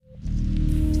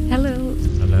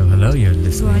Hello, you're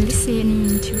listening. You are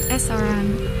listening to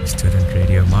SRM Student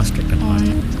Radio Maastricht on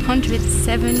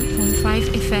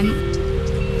 107.5 FM.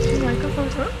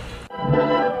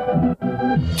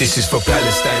 This is for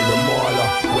Palestine,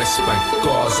 Ramallah, West Bank,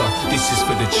 Gaza. This is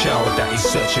for the child that is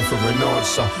searching for an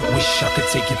answer. Wish I could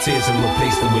take your tears and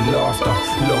replace them with laughter.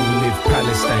 Long live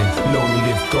Palestine, long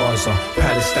live Gaza.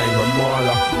 Palestine,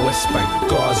 Ramallah, West Bank,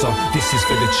 Gaza. This is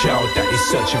for the child that is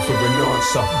searching for an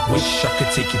answer. Wish I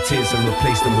could take your tears and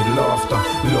replace them with laughter.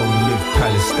 Long live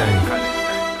Palestine.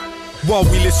 While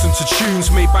we listen to tunes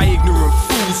made by ignorant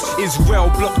fools, Israel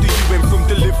blocked the UN from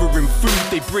delivering food.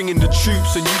 They bring in the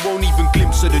troops and you won't even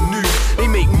glimpse of the news. They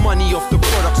make money off the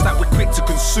products that we're quick to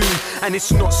consume. And it's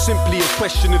not simply a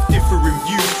question of differing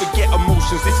views. Forget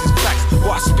emotions, this is facts.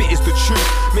 What I spit is the truth.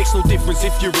 Makes no difference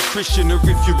if you're a Christian or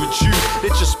if you're a Jew.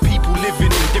 They're just people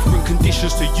living in different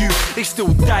conditions to you. They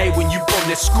still die when you bomb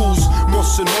their schools,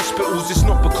 mosques and hospitals. It's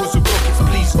not because of rockets,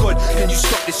 please God, can you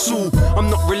stop this all?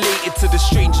 I'm not related to the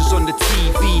strangers on the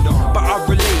TV, but I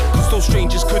relate, cause those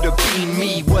strangers could have been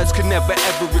me. Words could never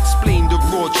ever explain the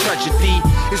raw tragedy.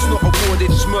 It's not a war, they're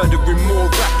just murdering more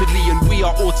rapidly, and we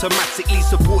are automatically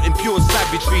supporting pure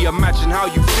savagery. Imagine how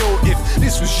you feel if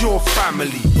this was your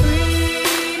family.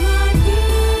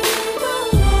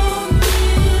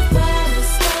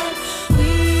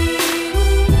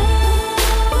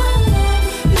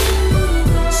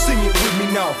 Sing it with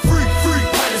me now. Free, free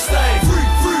Palestine. Free,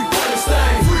 free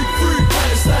Palestine. Free, free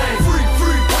Palestine. Free,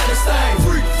 free Palestine.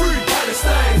 Free, free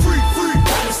Palestine. Free, free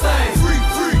Palestine. Free,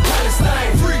 free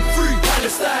Palestine. Free, free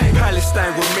Palestine.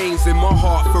 Palestine remains in my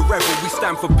heart forever. We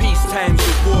stand for peace times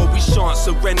of war. We shan't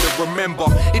surrender. Remember,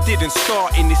 it didn't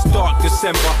start in this dark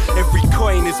December. Every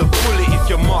coin is a bullet if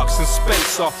you're Marks and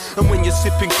Spencer. And when you're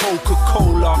sipping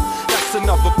Coca-Cola, that's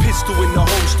another pistol in the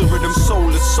holster of them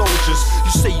soulless soldiers.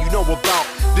 You say you know about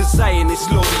the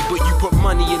Zionist lobby, but you put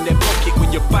money in their pocket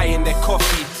when you're buying their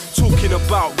coffee. Talking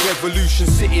about revolution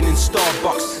sitting in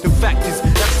Starbucks. The fact is,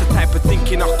 that's the type of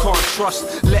thinking I can't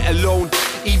trust, let alone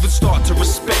even start to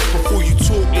respect. Before you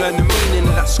talk, learn the meaning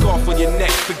of that scarf on your neck.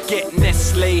 Forget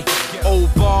Nestle,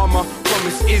 Obama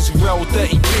promised Israel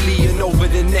 30 billion over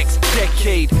the next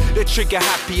decade. They're trigger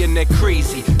happy and they're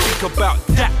crazy. Think about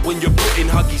that when you're putting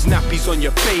Huggies nappies on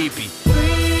your baby.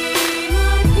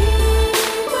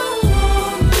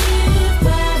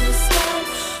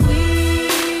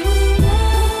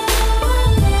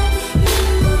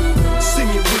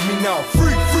 Now, free,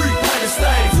 free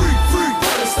Palestine, free, free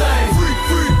Palestine, free,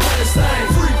 free Palestine,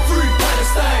 free, free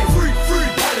Palestine, free, free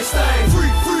Palestine,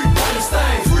 free, free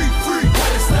Palestine, free, free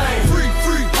Palestine, free,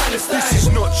 free Palestine. This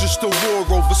is not just a war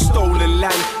over stolen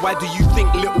land. Why do you think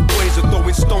little boys are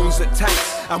throwing stones at tanks?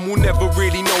 And we'll never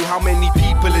really know how many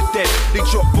people are dead. They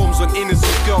drop bombs on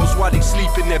innocent girls while they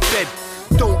sleep in their bed.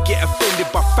 Don't get offended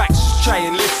by facts, just try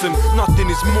and listen. Nothing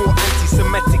is more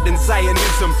anti-Semitic than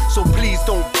Zionism. So please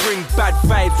don't bring bad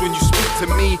vibes when you speak to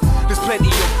me. There's plenty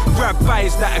of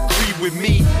rabbis that agree with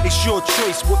me. It's your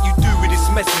choice what you do with this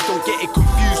message, don't get it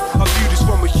confused. I view this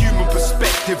from a human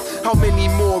perspective. How many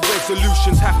more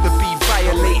resolutions have to be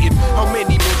violated? How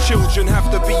many more children have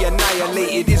to be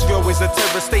annihilated? Israel is a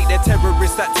terror state, they're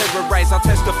terrorists that terrorize. I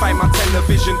testify my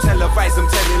television, televise them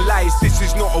telling lies. This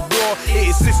is not a war, it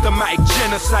is systematic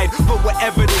genocide. But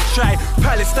whatever they try,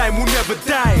 Palestine will never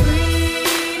die.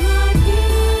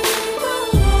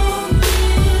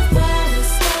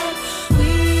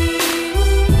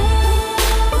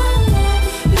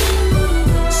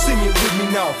 Sing it with me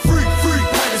now. Free, free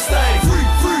Palestine. Free,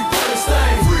 free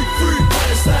Palestine. Free, free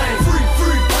Palestine. Free,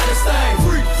 free Palestine.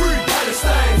 Free, free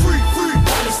Palestine. Free, free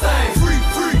Palestine. Free,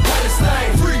 free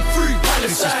Palestine. Free, free Palestine.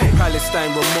 This is for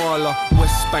Palestine, Ramallah,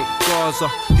 West Bank, Gaza.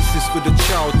 This is for the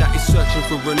child that is searching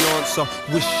for an answer.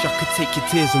 Wish I could take your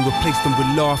tears and replace them with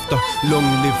laughter. Long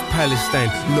live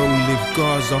Palestine, long live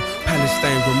Gaza.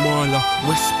 Palestine, Ramallah,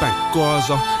 West Bank,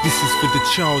 Gaza. This is for the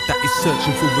child that is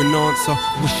searching for an answer.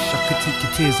 Wish I could take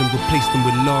your tears and replace them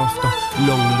with laughter.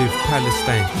 Long live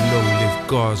Palestine, long live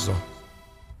Gaza.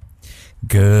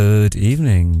 Good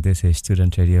evening. This is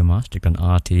Student Radio Maastricht on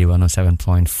RT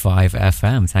 107.5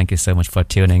 FM. Thank you so much for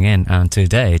tuning in. And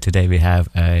today we have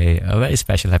a very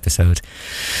special episode.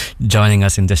 Joining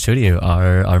us in the studio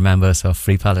are members of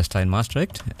Free Palestine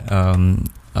Maastricht.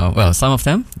 Well, some of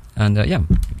them. And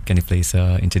can you please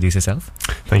introduce yourself?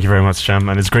 Thank you very much, Sham.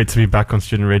 And it's great to be back on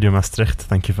Student Radio Maastricht.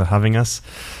 Thank you for having us.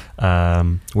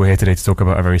 We're here today to talk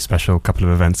about a very special couple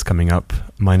of events coming up.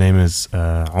 My name is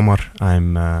Omar.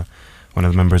 I'm one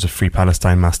of the members of Free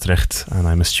Palestine Maastricht, and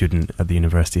I'm a student at the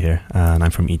university here, and I'm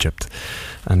from Egypt.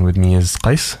 And with me is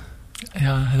Qais.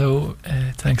 Yeah, hello.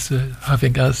 Thanks for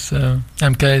having us. I'm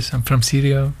Qais. I'm from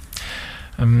Syria.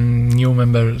 I'm new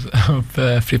member of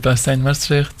Free Palestine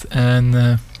Maastricht,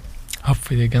 and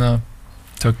hopefully gonna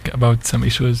talk about some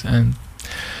issues, and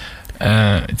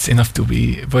it's enough to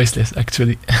be voiceless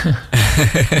actually.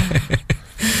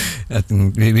 I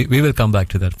think we will come back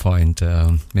to that point.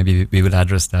 Maybe we will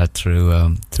address that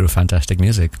through fantastic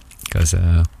music, because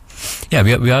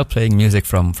we are playing music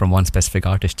from one specific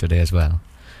artist today as well.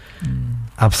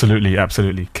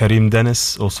 Absolutely. Karim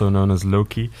Dennis, also known as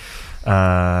Loki.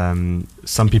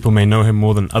 Some people may know him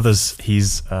more than others.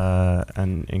 He's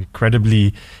an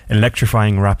incredibly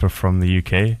electrifying rapper from the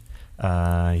UK.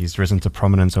 He's risen to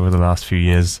prominence over the last few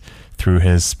years through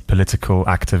his political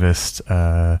activist,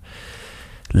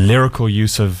 lyrical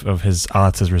use of his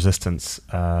art as resistance.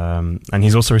 And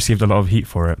he's also received a lot of heat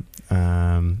for it.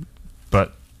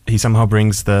 But he somehow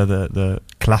brings the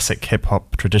classic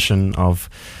hip-hop tradition of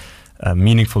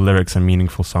meaningful lyrics and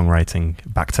meaningful songwriting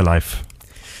back to life.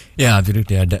 Yeah,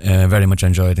 absolutely. I very much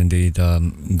enjoyed indeed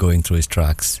going through his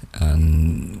tracks,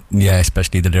 and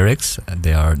especially the lyrics.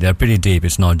 They are pretty deep.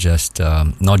 It's not just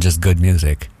good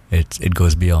music. It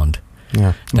goes beyond.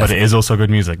 Yeah, but it is also good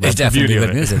music. It's definitely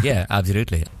good music. Yeah,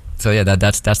 absolutely. So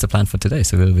that's the plan for today.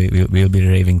 So we'll be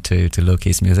raving to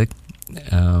Loki's music.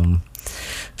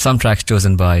 Some tracks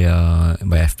chosen by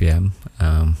FPM.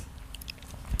 And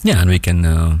we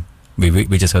can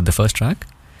we just heard the first track.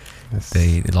 Yes.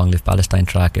 The Long Live Palestine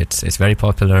track. It's very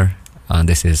popular, and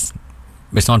it's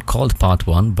not called part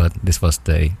 1, but this was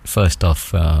the first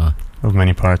of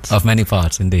many parts. Of many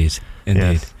parts, indeed.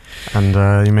 Yes. And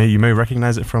you may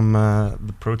recognize it from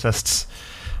the protests.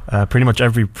 Pretty much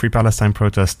every Free Palestine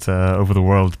protest over the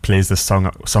world plays this song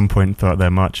at some point throughout their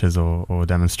marches or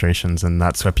demonstrations, and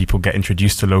that's where people get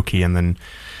introduced to Loki and then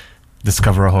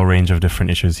discover a whole range of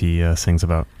different issues he sings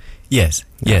about. Yes,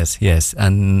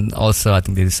 and also I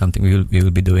think this is something we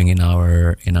will be doing in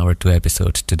our 2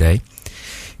 episodes today.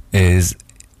 Is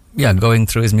going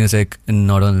through his music and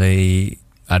not only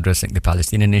addressing the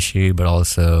Palestinian issue, but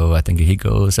also I think he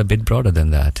goes a bit broader than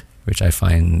that, which I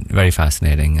find very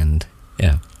fascinating. And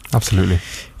absolutely.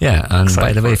 Yeah, and excited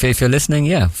by the way, if you're listening,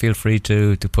 feel free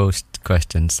to post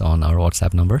questions on our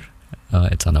WhatsApp number.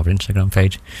 It's on our Instagram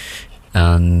page,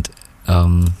 and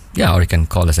or you can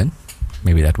call us in.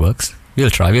 Maybe that works.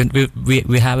 We'll try.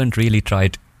 We haven't really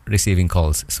tried receiving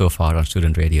calls so far on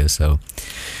student radio, so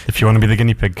if you want to be the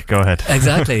guinea pig, go ahead.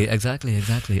 Exactly.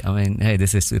 I mean, hey,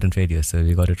 this is student radio, so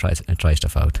we got to try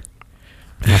stuff out.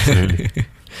 Absolutely.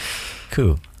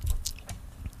 Cool.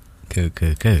 Do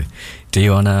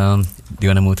you wanna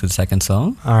move to the second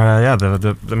song?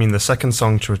 The second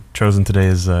song chosen today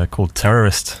is called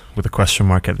 "Terrorist" with a question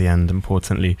mark at the end.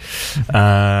 Importantly,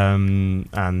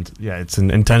 it's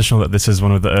intentional that this is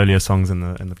one of the earlier songs in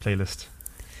the playlist,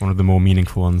 one of the more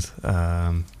meaningful ones.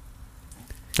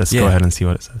 Let's go ahead and see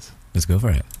what it says. Let's go for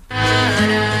it.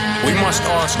 We must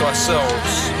ask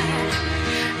ourselves,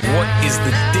 what is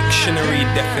the dictionary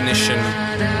definition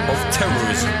of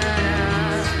terrorism?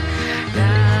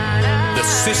 The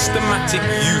systematic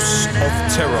use of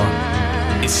terror,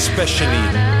 especially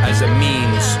as a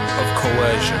means of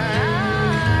coercion.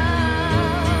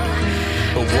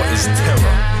 But what is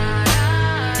terror?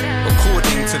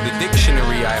 According to the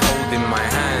dictionary I hold in my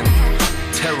hand,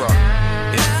 terror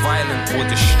is violent or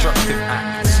destructive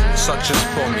acts, such as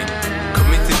bombing,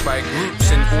 committed by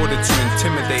groups in order to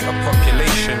intimidate a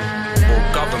population or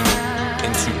government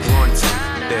into granting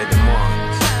their demands.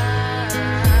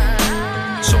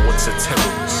 So what's a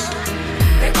terrorist?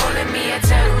 They're calling me a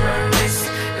terrorist,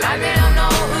 like they don't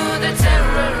know who the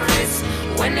terror is.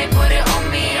 When they put it on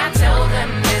me, I tell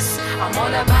them this: I'm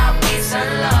all about peace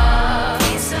and love.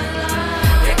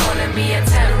 They're calling me a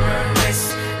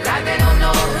terrorist, like they don't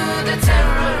know who the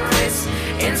terror is.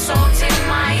 Insulting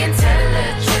my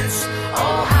intelligence.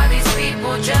 Oh, how these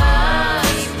people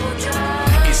judge.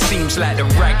 It seems like the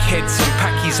ragheads and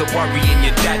packies are worrying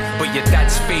your dad, but your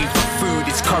dad's favourite food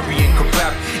is curry and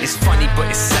kebab. It's funny but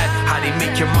it's sad how they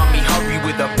make your mummy hurry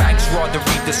with her bags, rather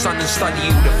read the Sun and study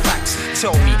all the facts.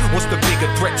 Tell me, what's the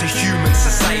bigger threat to human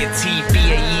society?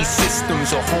 BAE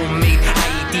systems or homemade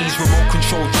IEDs, remote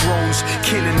control drones,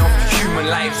 killing off human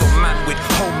lives, or man with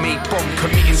homemade bomb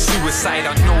committing suicide?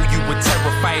 I know you were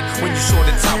terrified when you saw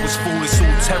the towers fall. It's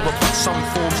all terror, but some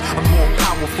forms are more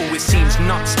powerful. It seems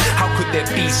nuts. How could there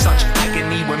be such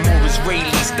agony when more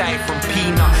Israelis die from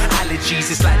peanut allergies?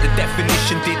 It's like the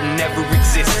definition didn't ever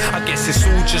exist. I guess it's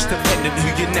all just dependent who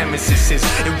your nemesis is.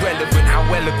 Irrelevant how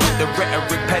eloquent the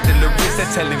rhetoric peddler is. They're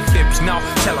telling fibs. Now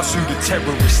tell us who the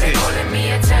terrorist is. They're calling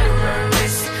me a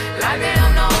terrorist, like they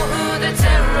don't know who the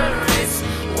terror is.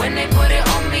 When they put it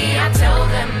on me, I tell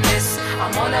them this: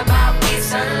 I'm all about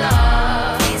peace and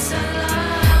love.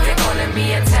 They're calling calling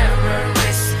me a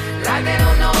terrorist, like they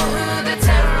don't know who the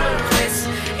terror is.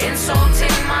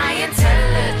 Insulting my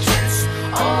intelligence.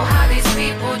 Oh, how these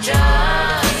people judge.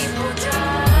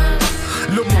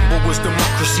 Lumumba was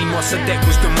democracy, Mossadegh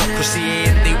was democracy,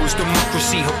 ANC was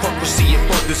democracy, hypocrisy, it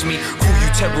bothers me. Call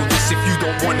you terrorists if you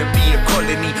don't wanna be a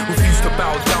colony. Refuse to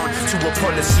bow down to a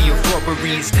policy of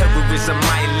robbery. It's terrorism,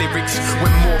 my lyrics.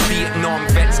 When more Vietnam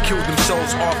vets killed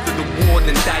themselves after the war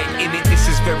than died in it, this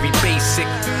is very basic.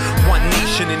 One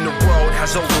nation in the world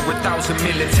has over 1,000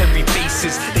 military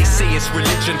bases. They say it's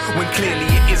religion, when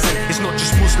clearly it isn't. It's not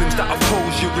just Muslims that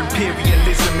oppose your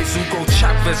imperialism. It's Hugo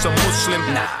Chavez a Muslim?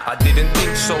 Nah, I didn't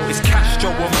think so. Is Castro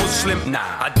a Muslim?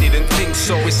 Nah, I didn't think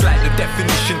so. It's like the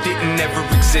definition didn't ever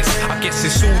exist. I guess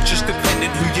it's all just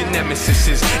dependent who your nemesis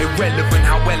is. Irrelevant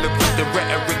how eloquent the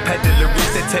rhetoric peddler is.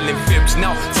 They're telling fibs,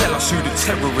 now tell us who the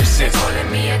terrorist is. They're calling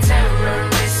me a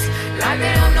terrorist, like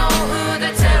they don't know who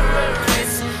the terror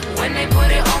is. When they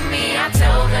put it on me, I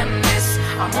tell them this: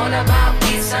 I'm all about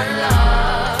peace and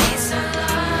love.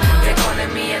 They're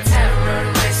calling me a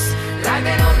terrorist, like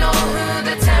they don't know who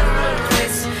the terror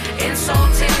is.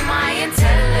 Insulting my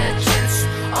intelligence.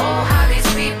 Oh, how these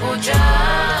people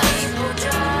judge.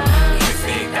 You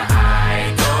think that I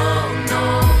don't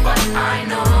know, but I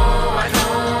know.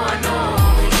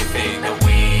 You think that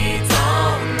we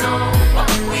don't know,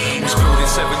 but we know. Was killed in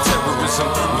 7 terrorism.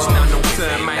 Was now no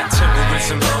third man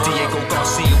terrorism. Diego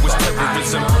Garcia was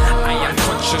terrorism. I am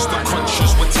conscious, the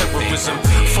conscious were terrorism.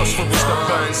 Phosphorus that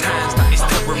burns hands, that is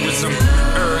terrorism.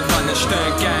 Erdogan and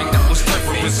Stern gang, that was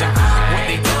terrorism. What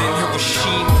they did in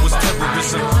Hiroshima was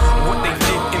terrorism. What they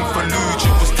did in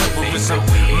Fallujah was terrorism.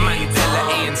 Mandela,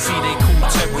 ANC, they call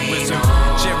terrorism.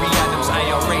 Jerry Adams,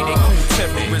 IRA, they call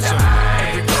terrorism.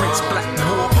 Eric Prince,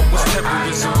 Blackwater was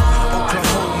terrorism.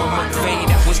 Oklahoma, McVeigh,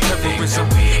 that was terrorism.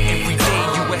 Everyday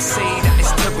USA, that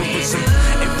is terrorism.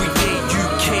 Everyday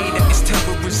UK, that is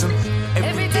terrorism.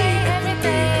 Every day, every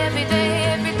day, every day,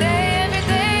 every day, every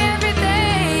day, every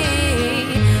day,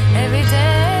 every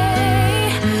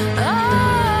day. Oh,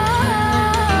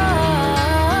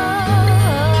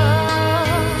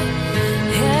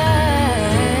 yeah.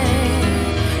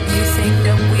 You think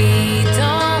that we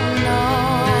don't know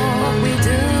what we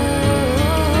do.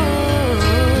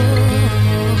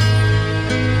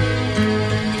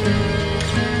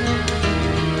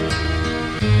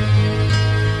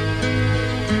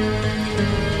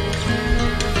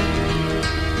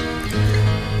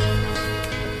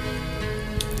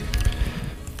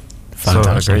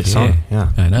 Fantastic. So a great song, yeah.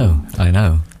 I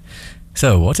know.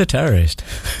 So, what's a terrorist?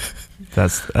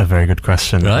 That's a very good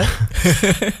question. Right?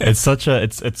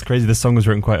 It's crazy. This song was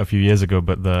written quite a few years ago,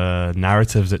 but the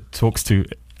narratives it talks to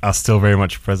are still very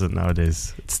much present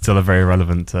nowadays. It's still a very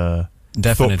relevant,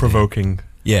 Definitely. thought-provoking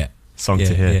song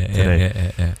to hear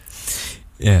today.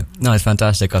 Yeah. No, it's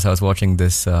fantastic because I was watching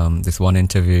this one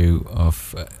interview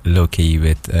of Loki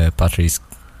with Patrice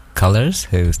Cullors,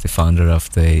 who's the founder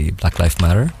of the Black Lives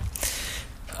Matter.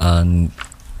 And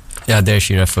yeah, there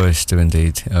she refers to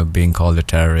indeed being called a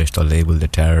terrorist or labeled a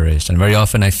terrorist. And very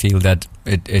often I feel that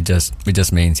it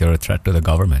just means you're a threat to the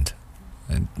government.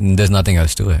 And there's nothing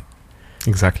else to it.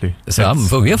 Exactly.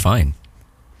 So we are fine.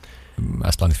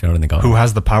 As long as you're not in the government. Who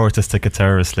has the power to stick a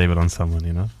terrorist label on someone,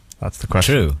 you know? That's the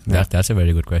question. True. Yeah. That's a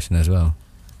very good question as well.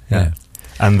 Yeah.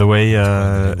 And the way,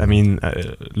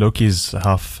 Loki's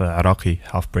half Iraqi,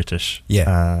 half British.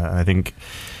 Yeah. I think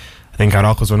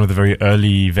Iraq was one of the very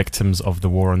early victims of the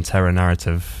war on terror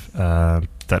narrative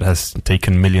that has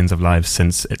taken millions of lives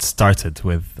since it started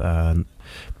with,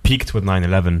 peaked with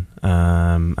 9/11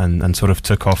 and sort of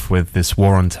took off with this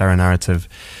war on terror narrative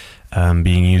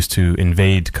being used to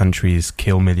invade countries,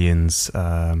 kill millions,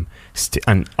 and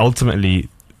ultimately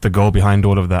the goal behind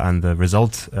all of that and the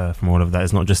result from all of that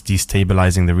is not just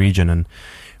destabilizing the region and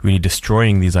really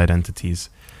destroying these identities,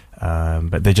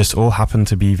 but they just all happen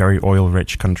to be very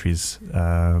oil-rich countries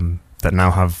that now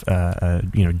have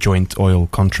joint oil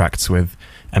contracts with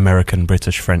American,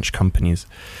 British, French companies,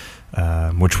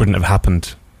 which wouldn't have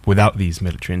happened without these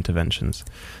military interventions.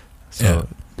 So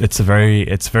it's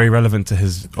very relevant to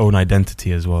his own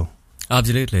identity as well.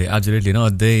 Absolutely. No,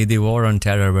 the war on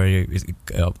terror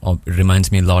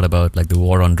reminds me a lot about like the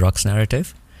war on drugs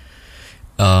narrative.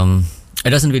 It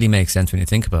doesn't really make sense when you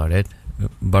think about it,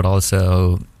 but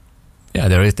also, yeah,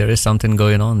 there is something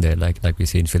going on there, like we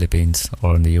see in Philippines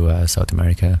or in the US, South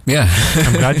America. Yeah,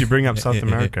 I'm glad you bring up South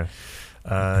America.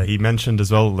 He mentioned as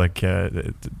well, like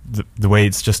the way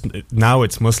it's just now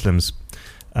it's Muslims,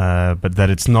 but that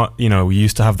it's not. We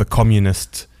used to have the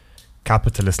communist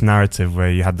capitalist narrative where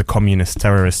you had the communist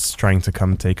terrorists trying to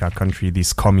come take our country,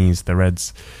 these commies, the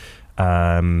Reds,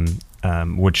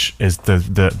 which is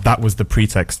that was the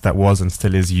pretext that was and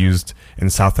still is used in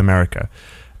South America.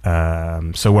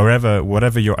 So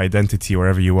whatever your identity,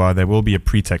 wherever you are, there will be a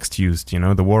pretext used. You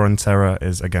know, the war on terror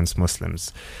is against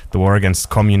Muslims. The war against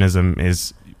communism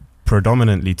is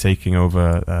predominantly taking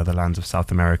over the lands of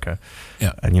South America.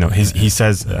 Yeah. And he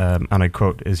says, and I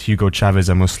quote, "Is Hugo Chavez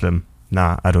a Muslim?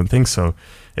 Nah, I don't think so.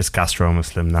 Is Castro a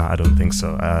Muslim? Nah, I don't think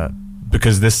so."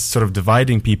 Because this sort of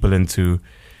dividing people into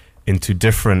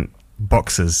different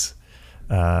boxes,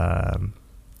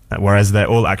 whereas they're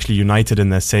all actually united in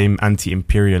their same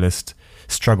anti-imperialist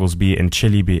struggles, be it in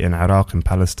Chile, be it in Iraq, in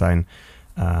Palestine,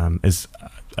 I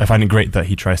find it great that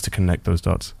he tries to connect those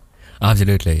dots.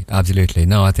 Absolutely.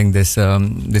 No, I think this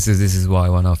is why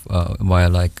why I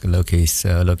like Loki's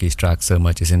track so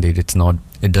much. Is indeed it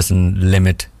doesn't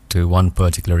limit to one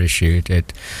particular issue.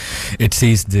 It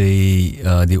sees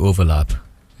the overlap.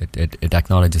 It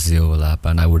acknowledges the overlap,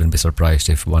 and I wouldn't be surprised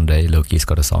if one day Loki's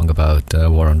got a song about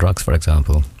war on drugs, for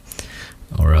example,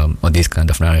 or these kind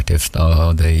of narratives.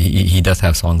 He does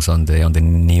have songs on the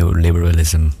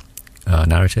neoliberalism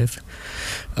narrative,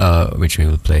 which we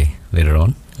will play later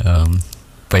on.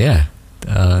 But yeah,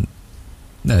 no,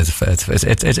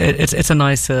 it's a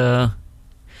nice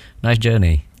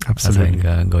journey. Absolutely.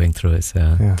 I think, going through his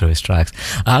tracks.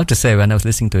 I have to say, when I was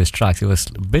listening to his tracks, it was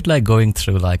a bit like going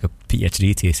through like a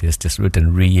PhD thesis, just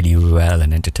written really well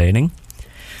and entertaining.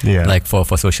 Yeah. Like for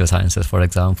social sciences, for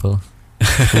example.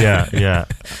 yeah.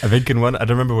 I think I don't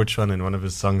remember which one. In one of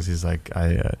his songs, he's like,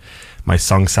 my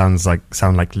song sound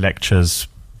like lectures,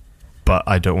 but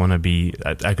I don't want to be.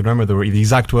 I can remember the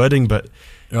exact wording, but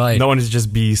right. No one is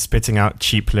just be spitting out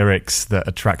cheap lyrics that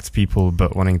attract people,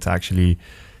 but wanting to actually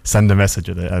send a message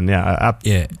with it. And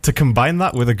to combine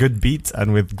that with a good beat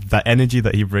and with that energy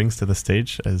that he brings to the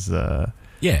stage is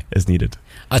needed.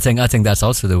 I think that's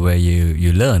also the way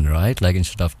you learn, right? Like,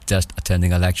 instead of just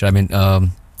attending a lecture. I mean,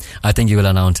 I think you will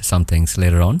announce some things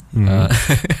later on.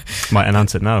 Might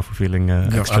announce it now if we're feeling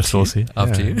extra saucy.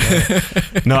 Up to you.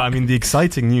 No, I mean, the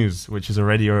exciting news, which is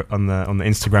already on the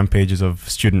Instagram pages of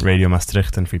Student Radio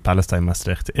Maastricht and Free Palestine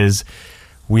Maastricht, is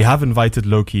we have invited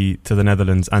Loki to the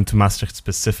Netherlands and to Maastricht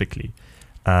specifically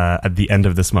at the end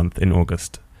of this month in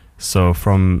August. So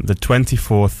from the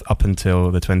 24th up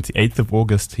until the 28th of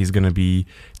August, he's going to be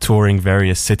touring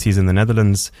various cities in the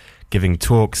Netherlands, giving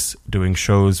talks, doing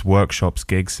shows, workshops,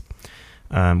 gigs.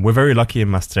 We're very lucky in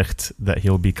Maastricht that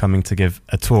he'll be coming to give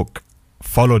a talk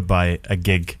followed by a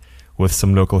gig with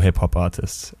some local hip-hop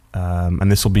artists.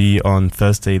 And this will be on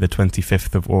Thursday, the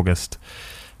 25th of August.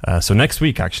 So next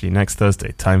week, actually, next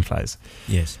Thursday. Time flies.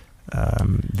 Yes.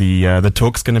 The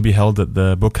talk's going to be held at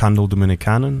the Boekhandel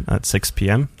Dominicanen at 6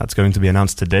 p.m. That's going to be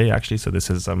announced today, actually. So this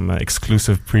is some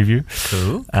exclusive preview.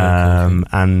 Cool.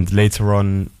 And later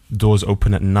on, doors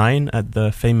open at 9 at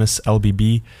the famous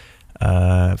LBB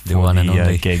for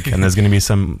the gig. And there's going to be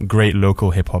some great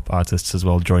local hip-hop artists as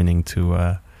well joining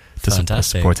to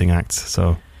supporting acts.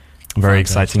 So very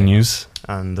exciting news.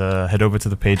 And head over to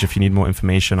the page if you need more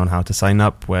information on how to sign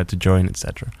up, where to join,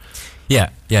 etc. Yeah.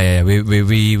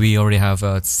 We already have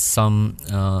some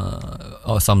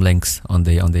links on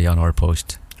our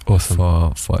post.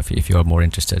 Awesome. For if you are more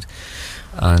interested.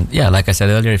 And yeah, like I said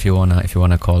earlier, if you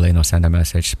wanna call in or send a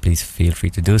message, please feel free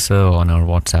to do so on our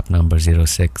WhatsApp number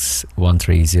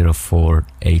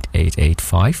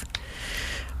 0613048885.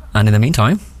 And in the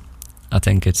meantime, I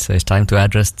think it's time to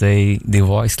address the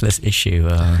voiceless issue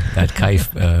that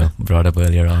Kaif brought up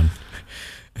earlier on.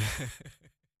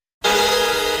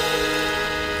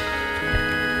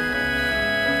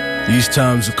 These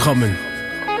times are coming.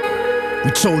 We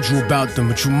told you about them,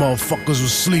 but you motherfuckers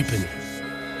was sleeping.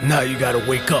 Now you gotta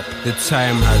wake up. The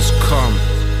time has come.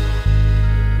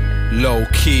 Low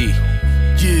key.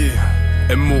 Yeah.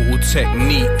 Immortal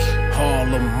technique.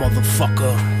 Harlem,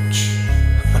 motherfucker.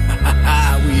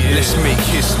 Let's make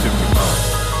history.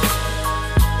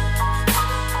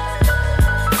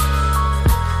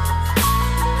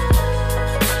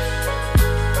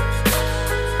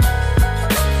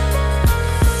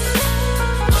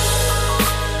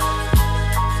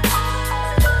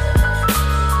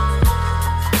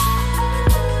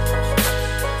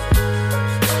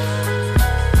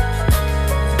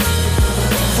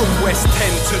 From West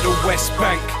End to the West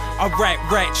Bank, I write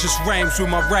righteous rhymes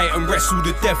with my right and wrestle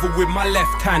the devil with my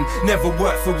left hand. Never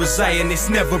worked for a Zion, it's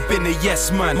never been a yes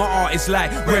man. My art is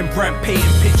like Rembrandt painting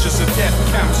pictures of death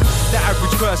camps. The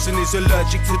average person is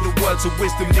allergic to the words of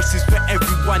wisdom. This is for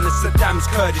everyone of Saddam's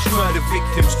Kurdish murder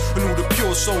victims and all the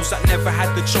pure souls that never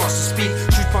had the chance to speak.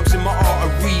 Truth pumps in my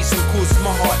arteries and causes my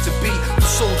heart to beat. The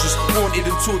soldiers haunted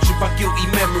and tortured by guilty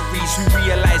memories who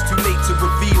realized too late to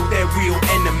reveal their real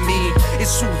enemy.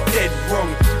 It's all dead wrong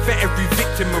for every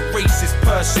victim of racist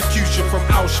persecution from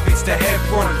Auschwitz to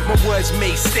Hebron. My words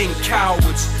may sting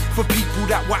cowards for people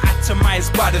that were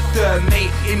atomized by the third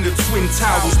mate in the Twin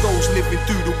Towers. Those living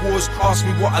through the wars ask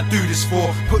me what I do this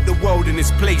for. Put the world in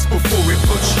its place before it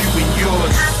puts you in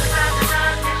yours.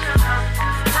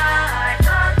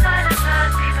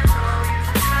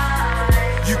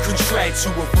 You can try to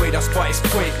avoid us, but it's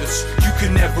pointless. You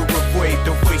can never avoid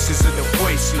the voices of the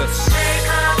voiceless. Take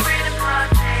our freedom,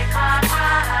 take our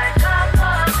pride, come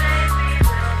on, baby,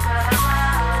 we'll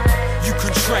survive. You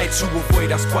can try to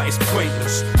avoid us, but it's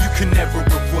pointless. You can never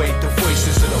avoid the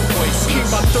voices of the voiceless. Keep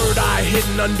my third eye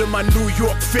hidden under my New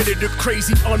York fitted. A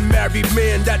crazy unmarried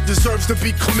man that deserves to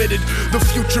be committed. The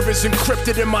future is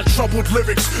encrypted in my troubled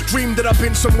lyrics. Dream that I've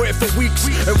been somewhere for weeks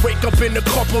and wake up in a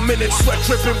couple minutes. Sweat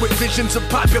dripping with visions of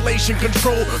population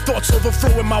control. Thoughts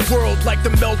overflowing my world like the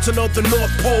melting of the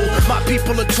North Pole. My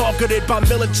people are targeted by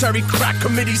military crack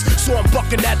committees, so I'm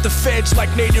bucking at the feds like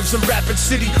natives in Rapid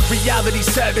City. Reality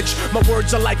savage. My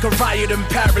words are like a riot in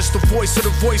Paris. The voice of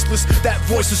the voiceless. That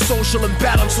voice is social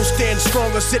imbalance. So stand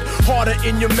strong or sit harder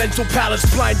in your mental palace.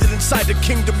 Blinded inside the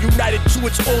kingdom, united to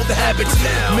its old habits.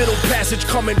 Middle passage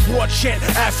coming, war chant,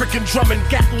 African drumming,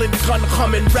 Gatling gun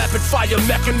humming, rapid fire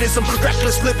mechanism,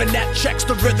 reckless living that checks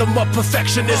the rhythm of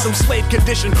perfectionism. Slave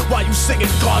condition while you singing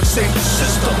God save the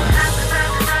system.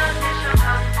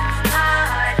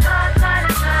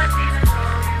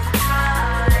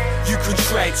 You can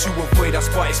try to avoid us,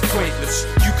 but it's pointless.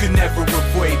 You can never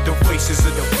avoid the voices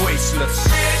of the voiceless.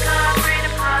 Take our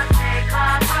freedom, take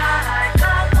our pride,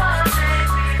 come on,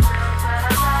 baby, we'll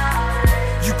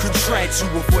survive. You can try to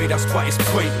avoid us, but it's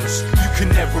pointless. You can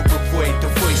never avoid the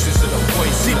voices of the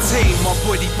voiceless. Detain my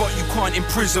body, but you can't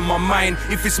imprison my mind.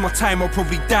 If it's my time, I'll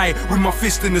probably die with my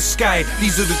fist in the sky.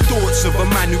 These are the thoughts of a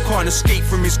man who can't escape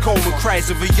from his coma. Cries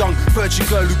of a young virgin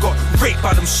girl who got raped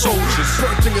by them soldiers.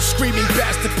 Birthing a screaming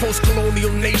bastard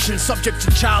post-colonial nation, subject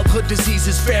to childhood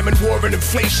diseases, famine, war, and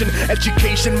inflation.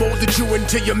 Education molded you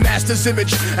into your master's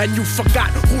image, and you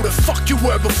forgot who the fuck you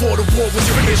were before the war was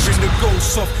finished. You're hearing the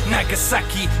ghosts of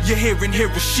Nagasaki, you're hearing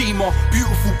Hiroshima.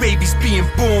 Beautiful babies being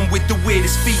born with the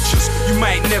weirdest features. You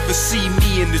might never see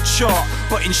me in the chart,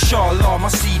 but inshallah my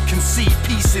seed can see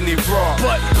peace in Iraq.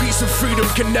 But peace and freedom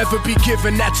can never be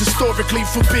given. That's historically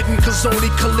forbidden, cause only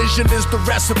collision is the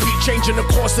recipe, changing the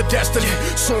course of destiny.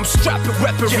 So I'm strapping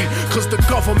weaponry, cause the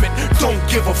government don't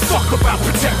give a fuck about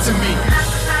protecting me.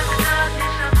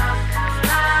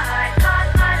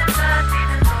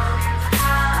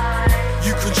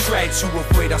 You can try to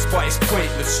avoid us, but it's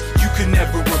pointless. You can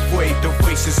never avoid the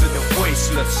voices of the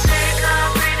voiceless. Take our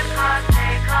freedom,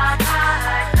 take our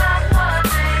pride, come on,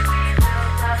 baby,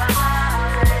 we'll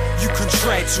survive. You can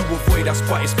try to avoid us,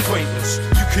 but it's pointless.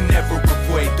 You can never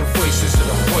avoid the voices of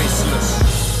the voiceless.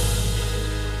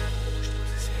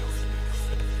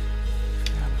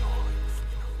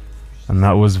 And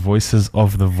that was Voices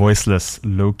of the Voiceless,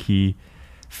 Loki,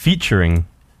 featuring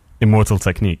Immortal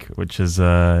Technique, which is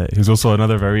who's also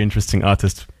another very interesting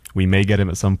artist. We may get him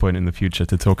at some point in the future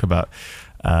to talk about.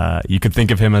 You could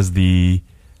think of him as the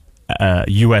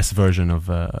US version of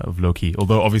Loki,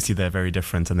 although obviously they're very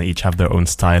different and they each have their own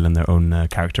style and their own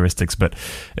characteristics. But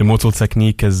Immortal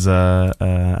Technique is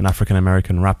an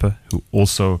African-American rapper who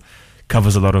also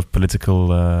covers a lot of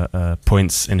political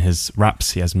points in his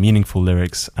raps. He has meaningful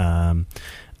lyrics,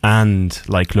 and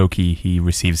like Loki, he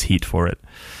receives heat for it.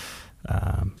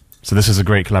 So this is a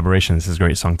great collaboration. This is a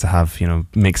great song to have,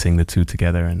 mixing the two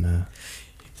together. And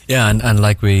yeah, and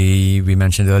like we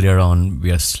mentioned earlier on,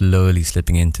 we are slowly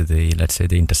slipping into the, let's say,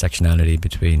 the intersectionality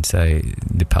between, say,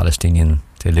 the Palestinian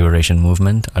liberation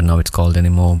movement, I don't know what it's called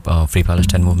anymore, Free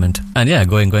Palestine movement, and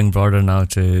going broader now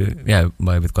to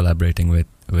with collaborating with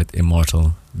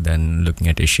Immortal, then looking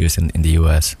at issues in the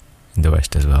US, in the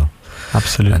West as well,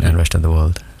 absolutely, and rest of the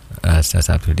world. That's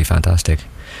absolutely fantastic.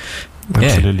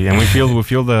 Absolutely, and we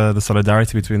feel the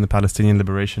solidarity between the Palestinian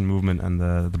liberation movement and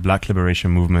the Black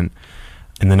liberation movement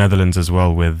in the Netherlands as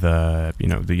well. With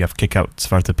you have Kick Out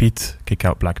Zwarte Piet, Kick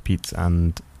Out Black Piet,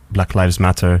 and Black Lives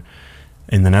Matter.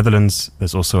 In the Netherlands,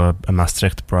 there's also a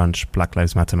Maastricht branch, Black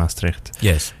Lives Matter Maastricht.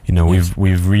 Yes,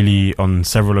 we've really on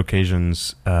several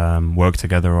occasions worked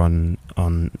together on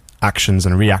actions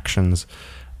and reactions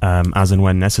as and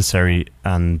when necessary.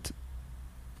 And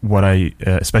what I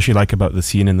especially like about the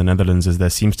scene in the Netherlands is there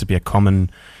seems to be a common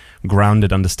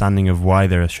grounded understanding of why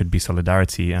there should be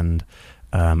solidarity, and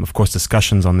of course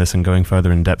discussions on this and going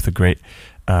further in depth are great,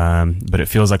 but it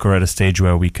feels like we're at a stage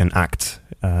where we can act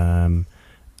and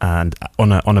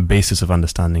on a basis of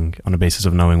understanding, on a basis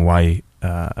of knowing why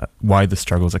the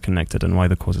struggles are connected and why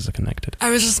the causes are connected.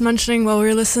 I was just mentioning while we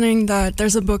were listening that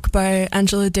there's a book by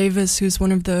Angela Davis, who's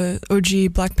one of the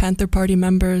OG Black Panther Party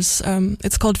members.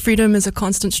 It's called Freedom is a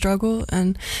Constant Struggle,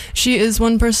 and she is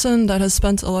one person that has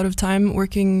spent a lot of time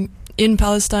working in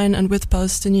Palestine and with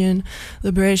Palestinian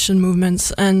liberation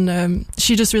movements, and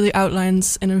she just really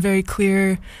outlines in a very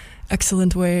clear,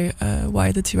 excellent way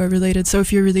why the two are related. So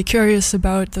if you're really curious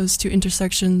about those two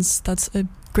intersections, that's a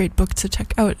great book to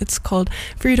check out. It's called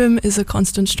Freedom is a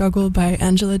Constant Struggle by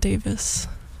Angela Davis.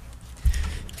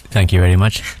 Thank you very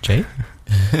much, Jay.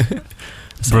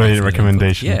 Brilliant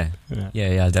recommendation.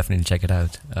 Yeah, I'll definitely check it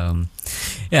out. I'm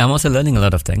also learning a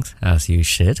lot of things, as you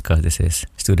should, because this is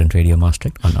Student Radio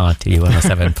Maastricht on RT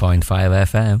 107.5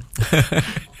 FM.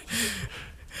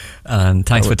 And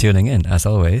thanks for tuning in, as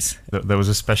always. That was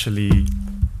especially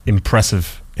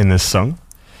impressive in this song.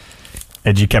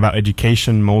 About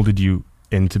education molded you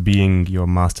into being your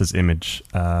master's image,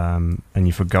 and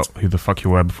you forgot who the fuck you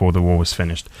were before the war was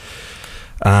finished.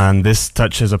 And this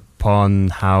touches upon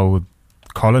how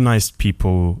colonized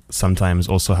people sometimes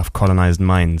also have colonized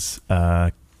minds.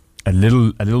 A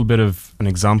little bit of an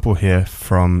example here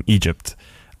from Egypt.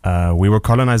 We were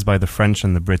colonized by the French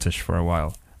and the British for a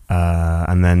while.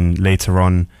 And then later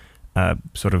on,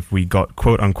 we got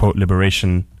quote-unquote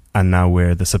liberation, and now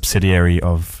we're the subsidiary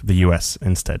of the US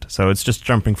instead. So it's just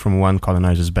jumping from one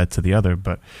colonizer's bed to the other.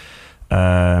 But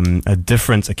a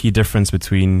key difference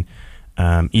between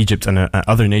Egypt and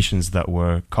other nations that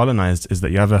were colonized is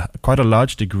that you have quite a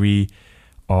large degree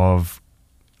of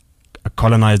a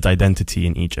colonized identity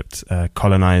in Egypt,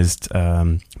 colonized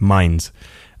minds.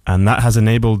 And that has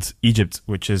enabled Egypt,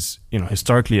 which is,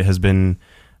 historically it has been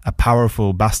a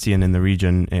powerful bastion in the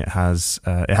region. It has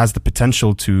the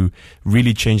potential to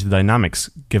really change the dynamics,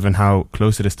 given how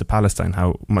close it is to Palestine,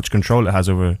 how much control it has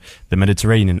over the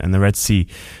Mediterranean and the Red Sea,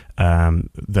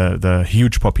 the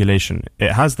huge population.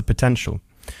 It has the potential.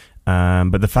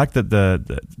 But the fact that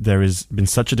there has been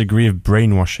such a degree of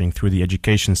brainwashing through the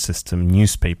education system,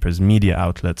 newspapers, media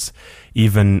outlets,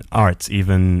 even art,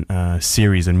 even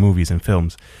series and movies and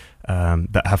films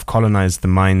that have colonized the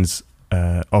minds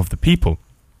of the people,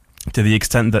 to the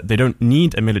extent that they don't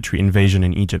need a military invasion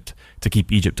in Egypt to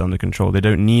keep Egypt under control. They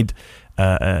don't need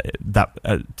to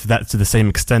the same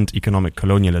extent economic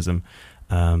colonialism.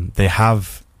 They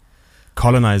have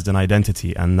colonized an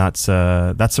identity, and that's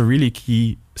a really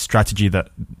key strategy that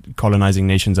colonizing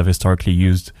nations have historically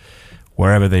used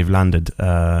wherever they've landed.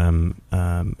 And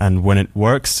when it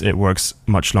works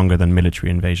much longer than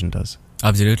military invasion does.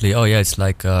 Absolutely. Oh yeah, it's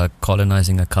like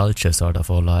colonizing a culture, sort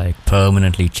of, or like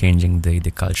permanently changing the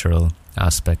cultural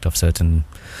aspect of certain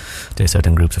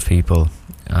groups of people.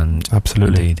 And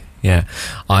absolutely, indeed, yeah.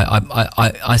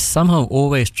 I somehow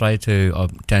always tend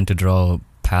to draw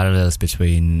parallels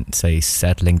between, say,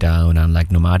 settling down and like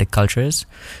nomadic cultures,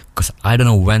 because I don't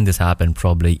know when this happened,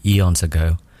 probably eons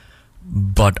ago,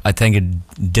 but I think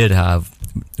it did have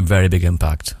a very big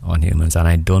impact on humans, and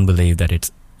I don't believe that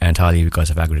it's entirely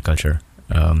because of agriculture.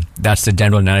 That's the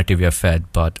general narrative we are fed,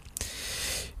 but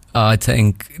there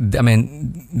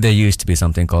used to be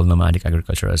something called nomadic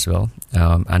agriculture as well.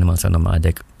 Animals are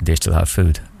nomadic, they still have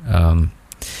food. I'm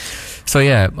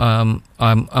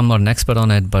not an expert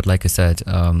on it, but like I said,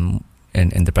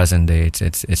 in the present day,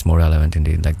 it's more relevant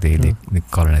indeed, like the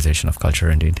colonization of culture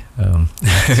indeed.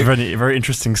 It's a very, very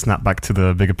interesting snapback to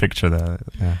the bigger picture there.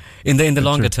 Yeah. In the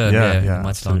longer term, much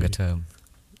absolutely. longer term.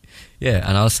 Yeah,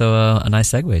 and also a nice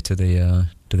segue to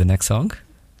the next song,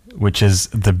 which is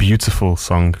the beautiful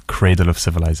song "Cradle of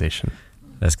Civilization."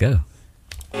 Let's go.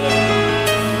 I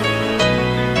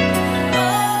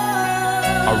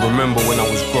remember when I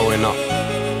was growing up,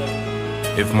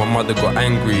 if my mother got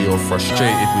angry or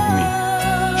frustrated with me,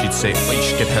 she'd say,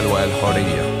 "Ishket helwa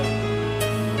al-hariya."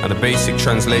 And the basic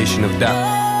translation of that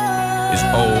is,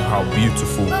 "Oh, how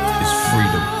beautiful is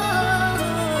freedom."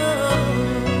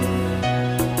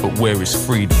 But where is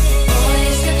freedom?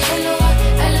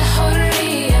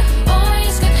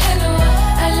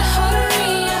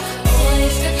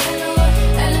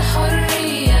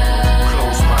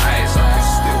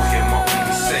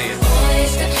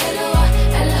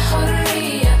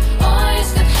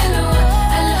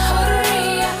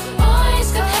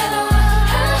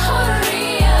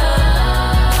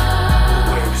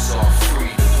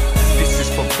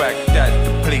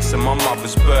 In my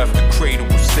mother's birth, the cradle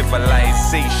of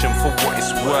civilization. For what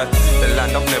it's worth, the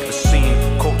land I've never seen,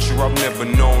 culture I've never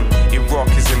known.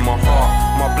 Iraq is in my heart,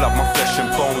 my blood, my flesh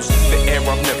and bones. The air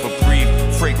I've never breathed,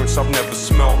 fragrance I've never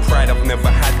smelled, pride I've never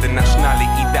had, the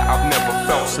nationality that I've never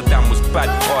felt. Saddam was bad,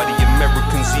 or the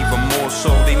Americans even more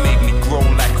so. They made me grow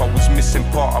like I was missing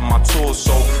part of my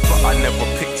torso. But I never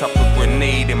picked up a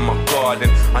grenade in my garden.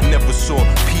 I never saw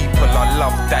people I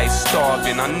love die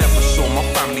starving. I never saw my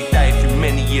family die through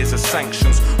many years of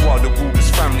sanctions, while the ruler's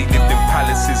family lived in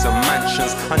palaces and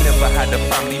mansions. I never had a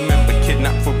family member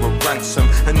kidnapped for a ransom.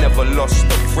 I never lost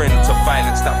a friend to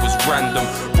violence that was random.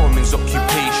 Bombings,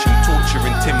 occupation, torture,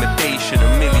 intimidation. A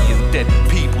million dead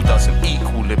people doesn't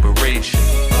equal liberation.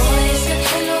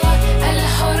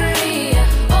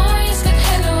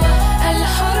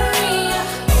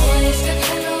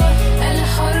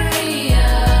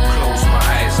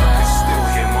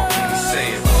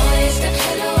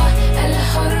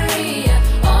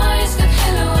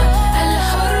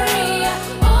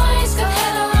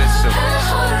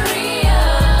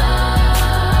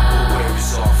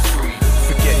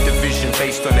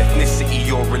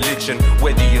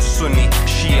 Whether you're Sunni,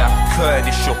 Shia,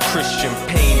 Kurdish or Christian,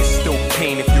 pain is still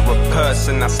pain if you're a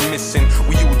person that's missing.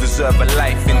 We all deserve a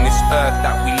life in this earth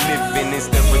that we live in. Is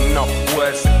there enough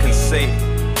words that can say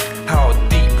how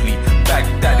deeply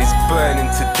Baghdad is burning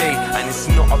today? And it's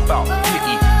not about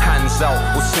pity, hands out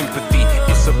or sympathy.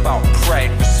 It's about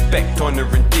pride, respect, honor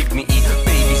and dignity.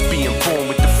 Babies being born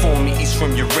with deformities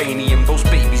from uranium. Those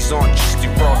babies aren't just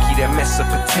Iraqi, they're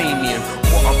Mesopotamian.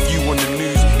 What I view on the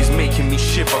news is making me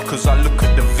shiver, cause I look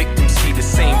at the victim, see the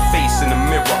same face in the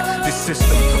mirror. This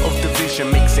system of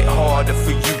division makes it harder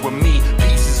for you and me.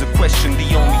 Peace is a question,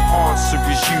 the only answer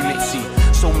is unity.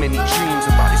 So many dreams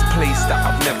about this place that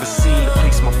I've never seen, the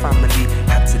place my family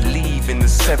had to leave in the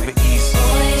 70s.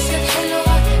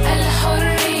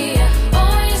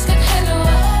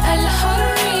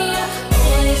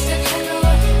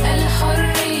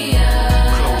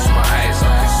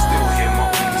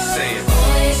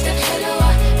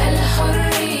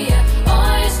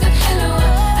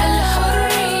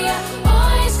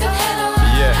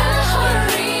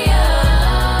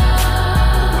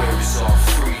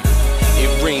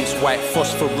 White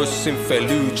phosphorus in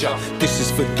Fallujah. This is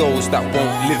for those that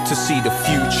won't live to see the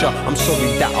future. I'm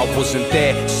sorry that I wasn't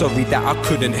there, sorry that I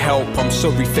couldn't help. I'm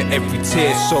sorry for every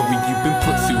tear, sorry you've been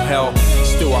put through hell.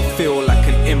 Still I feel like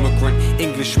an immigrant,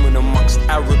 Englishman amongst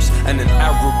Arabs and an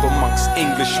Arab amongst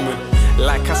Englishmen.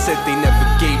 Like I said, they never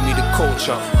gave me the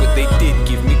culture, but they did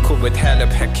give me Kubad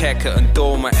Halab, Hakaka and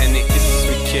Doma. And it is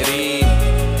Kareem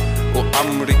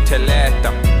وعمري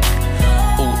 23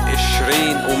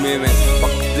 ومن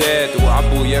بغداد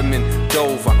وأبويا من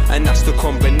Dover. And that's the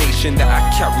combination that I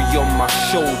carry on my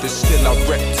shoulders. Still I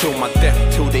rep till my death,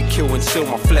 till they kill and seal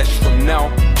my flesh. From now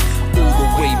all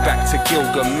the way back to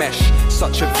Gilgamesh,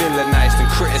 such a villainized and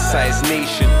criticized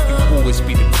nation. You will always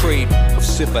be the cradle of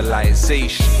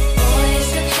civilization.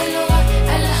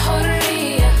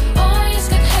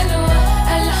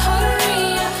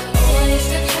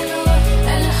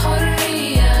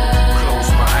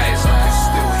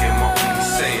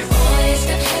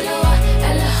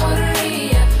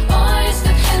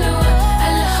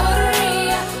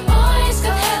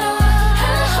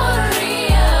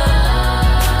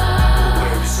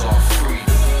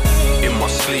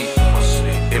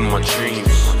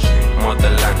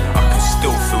 Motherland, I can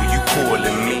still feel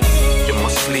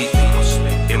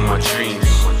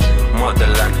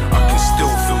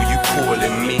you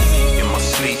calling me in my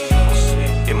sleep,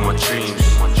 in my dreams.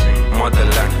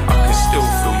 Motherland, I can still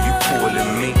feel you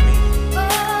calling me.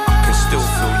 I can still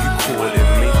feel you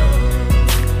calling me.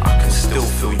 I can still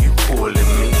feel you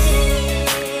calling me.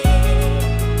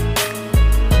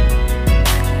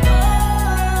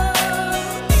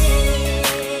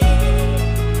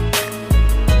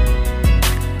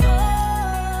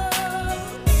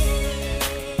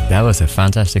 That was a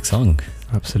fantastic song.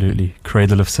 Absolutely.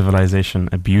 Cradle of Civilization,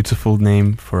 a beautiful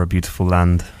name for a beautiful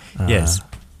land. Yes.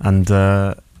 And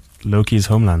Loki's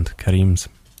homeland, Kareem's.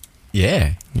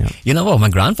 Yeah. Yeah. You know what? My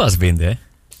grandpa's been there.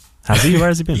 Has he? Where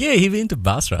has he been? Yeah, he been to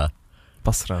Basra.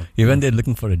 Basra. He went there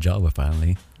looking for a job,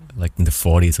 apparently. Like in the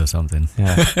 40s or something.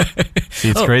 Yeah.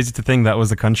 See, it's crazy to think that was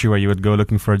the country where you would go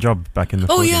looking for a job back in the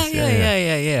 40s. Oh,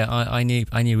 yeah.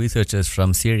 I knew researchers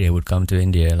from Syria would come to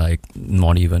India, like,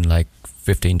 not even like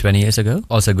 15, 20 years ago.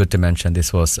 Also good to mention,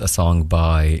 this was a song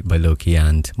by Loki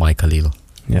and Mike Khalil.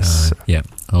 Yes. Yeah,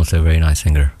 also a very nice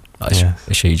singer. Yeah.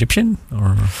 Is she Egyptian?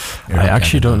 Or I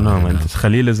actually don't know.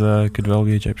 Khalil could well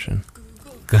be Egyptian.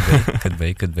 Could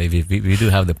be. We do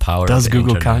have the power. Does of the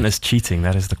Google internet. count as cheating?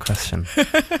 That is the question.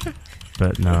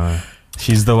 But no.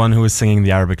 She's the one who was singing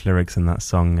the Arabic lyrics in that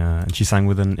song, and she sang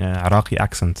with an Iraqi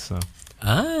accent. So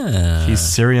she's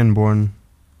Syrian born.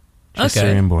 She's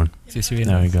Syrian born. She's Syrian.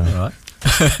 There we go. All right.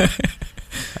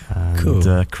 And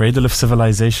Cool. Cradle of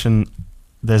Civilization.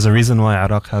 There's a reason why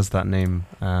Iraq has that name,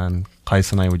 and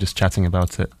Qais and I were just chatting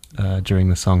about it during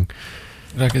the song.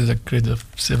 Iraq is a cradle of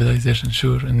civilization,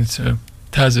 sure, and it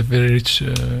has a very rich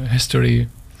history.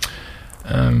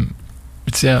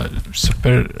 It's a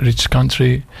super rich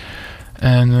country,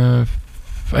 and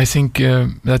I think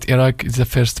that Iraq is the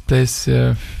first place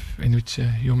in which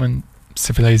human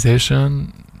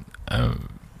civilization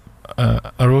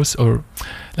arose, or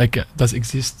does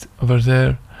exist over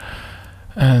there.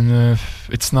 And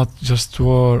it's not just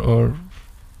war or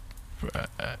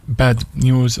bad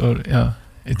news, or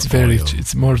it's very rich.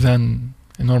 It's more than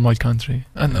a normal country,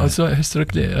 and also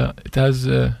historically it has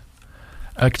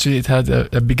actually it had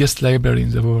the biggest library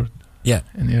in the world. Yeah,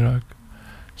 in Iraq,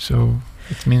 so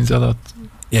it means a lot.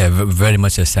 Yeah, very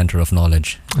much a center of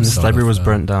knowledge. And this library was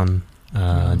burnt down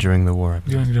during the war.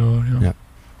 During the war, yeah.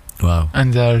 Wow.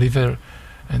 And the river,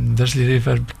 and Darsli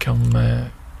River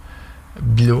become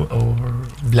blue or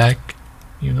black,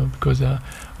 because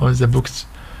all the books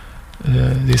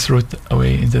they threw it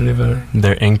away in the river.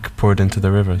 Their ink poured into the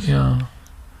rivers. Yeah.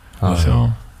 Oh.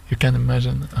 So you can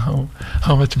imagine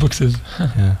how much books is.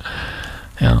 Yeah.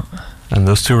 Yeah. And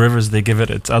those two rivers, they give it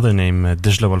its other name,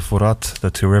 Dijla wal Furat. The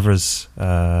two rivers,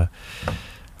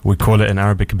 we call it in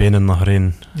Arabic Bain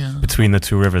al-Nahrain, between the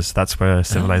two rivers. That's where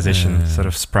civilization sort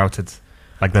of sprouted.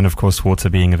 Like then, of course, water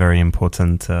being a very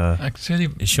important. Actually,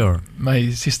 sure.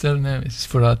 My sister name is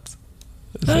Furat,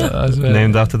 as well.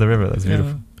 Named after the river. That's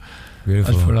beautiful.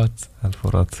 Beautiful. Al-Furat.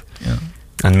 Al-Furat. Yeah.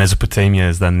 And Mesopotamia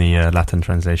is then the Latin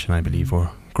translation, I believe,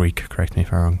 or Greek. Correct me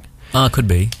if I'm wrong. Could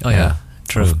be. Oh yeah.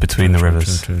 True. Between the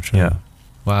rivers. True. Yeah.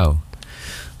 Wow.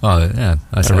 Well, yeah.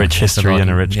 A rich history and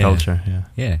a rich culture. Yeah.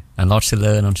 Yeah, and lots to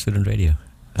learn on Student Radio.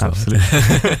 So.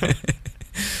 Absolutely.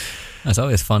 It's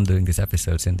always fun doing these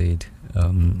episodes, indeed.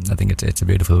 I think it's a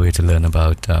beautiful way to learn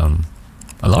about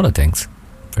a lot of things,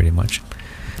 pretty much.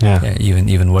 Yeah.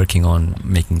 Even working on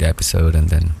making the episode, and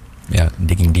then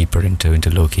digging deeper into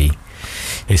Loki,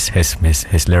 his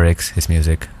lyrics, his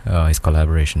music, his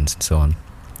collaborations, and so on.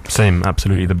 Same,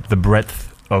 absolutely. The breadth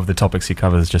of the topics he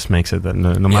covers just makes it that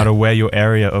no matter where your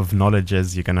area of knowledge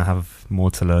is, you're going to have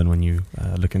more to learn when you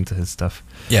look into his stuff.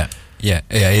 Yeah.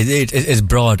 It's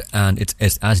broad, and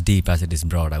it's as deep as it is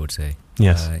broad, I would say.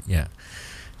 Yes.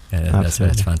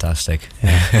 That's fantastic.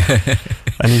 Yeah.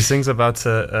 And he sings about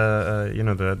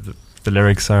the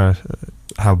lyrics are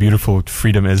how beautiful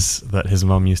freedom is that his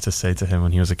mom used to say to him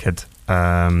when he was a kid.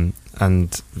 And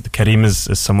Karim is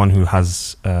someone who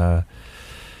has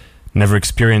never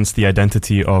experienced the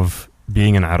identity of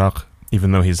being in Iraq,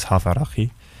 even though he's half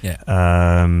Iraqi. Yeah.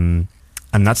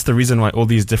 And that's the reason why all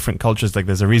these different cultures,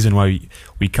 there's a reason why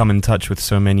we come in touch with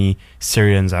so many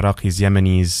Syrians, Iraqis,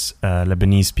 Yemenis,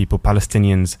 Lebanese people,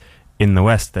 Palestinians in the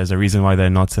West. There's a reason why they're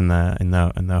not in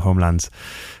their homelands.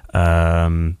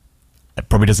 It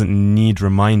probably doesn't need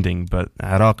reminding, but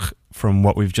Iraq, from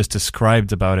what we've just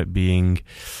described about it being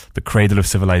the cradle of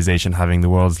civilization, having the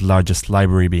world's largest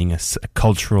library, being a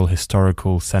cultural,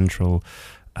 historical, central,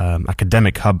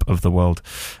 academic hub of the world.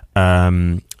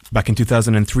 Back in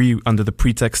 2003, under the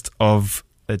pretext of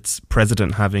its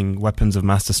president having weapons of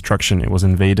mass destruction, it was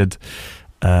invaded.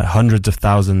 Hundreds of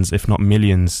thousands, if not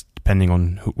millions, depending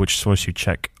on which source you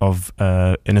check, of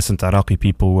innocent Iraqi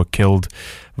people were killed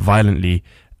violently.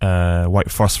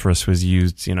 White phosphorus was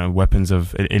used, weapons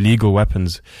of illegal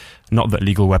weapons. Not that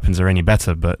legal weapons are any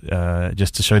better, but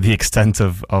just to show the extent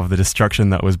of the destruction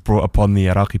that was brought upon the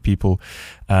Iraqi people.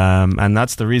 And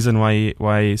that's the reason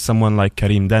why someone like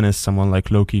Karim Dennis, someone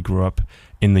like Loki, grew up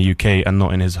in the UK and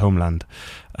not in his homeland.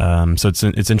 So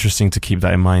it's interesting to keep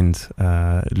that in mind,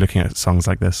 looking at songs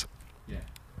like this.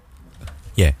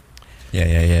 Yeah.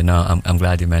 No, I'm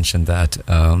glad you mentioned that.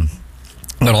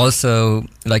 But also,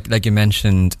 like you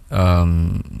mentioned,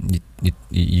 you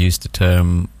used the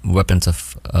term weapons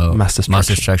of mass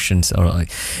destructions,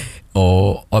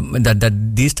 or that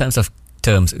these types of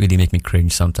terms really make me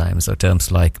cringe sometimes. Or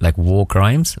terms like war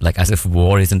crimes, like as if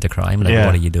war isn't a crime. Like,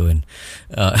 what are you doing?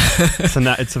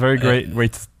 It's a very great way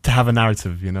to have a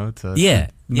narrative, to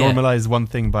normalize one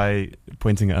thing by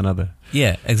pointing at another.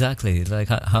 Yeah, exactly. Like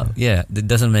how it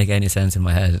doesn't make any sense in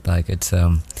my head. Like it's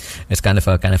kind of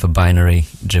a binary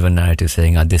driven narrative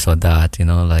saying this or that,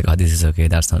 like this is okay,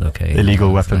 that's not okay.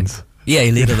 Illegal weapons. Like,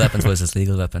 illegal weapons versus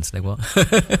legal weapons. Like what?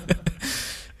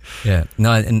 Yeah.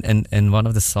 No, and one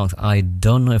of the songs, I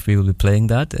don't know if we will be playing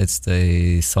that. It's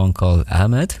the song called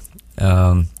Ahmed.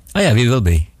 We will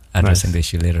be. addressing the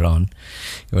issue later on,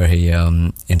 where he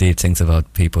indeed thinks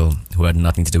about people who had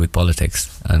nothing to do with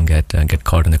politics and get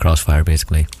caught in the crossfire,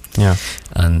 basically. Yeah.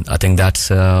 And I think that's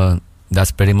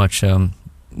pretty much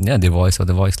the voice of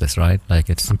the voiceless, right? Like,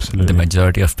 it's Absolutely. the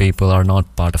majority of people are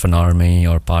not part of an army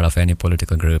or part of any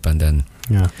political group, and then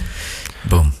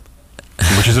boom.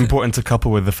 Which is important to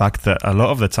couple with the fact that a lot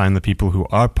of the time the people who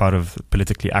are part of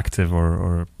politically active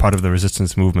or part of the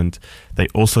resistance movement, they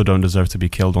also don't deserve to be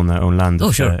killed on their own land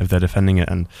if they're defending it.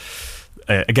 And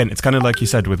again, it's kind of like you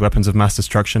said with weapons of mass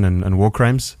destruction and war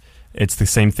crimes. It's the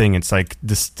same thing. It's like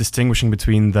distinguishing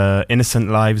between the innocent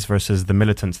lives versus the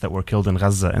militants that were killed in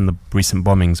Gaza in the recent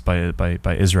bombings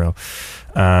by Israel,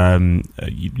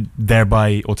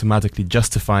 thereby automatically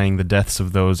justifying the deaths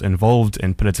of those involved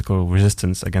in political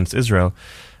resistance against Israel,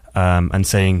 and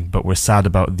saying, but we're sad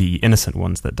about the innocent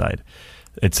ones that died.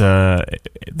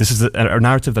 This is a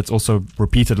narrative that's also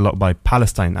repeated a lot by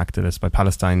Palestine activists, by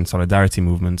Palestine solidarity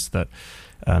movements, that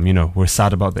we're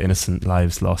sad about the innocent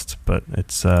lives lost, but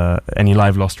it's any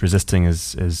life lost resisting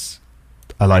is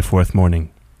a life worth mourning.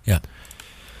 Yeah.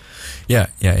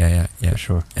 For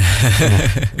sure.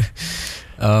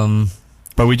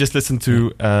 But we just listened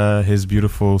to his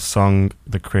beautiful song,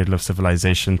 "The Cradle of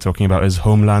Civilization," talking about his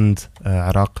homeland,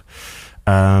 Iraq.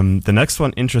 The next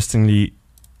one, interestingly,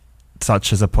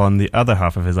 touches upon the other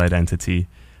half of his identity.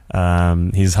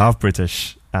 He's half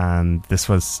British, and this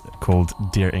was called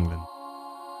 "Dear England."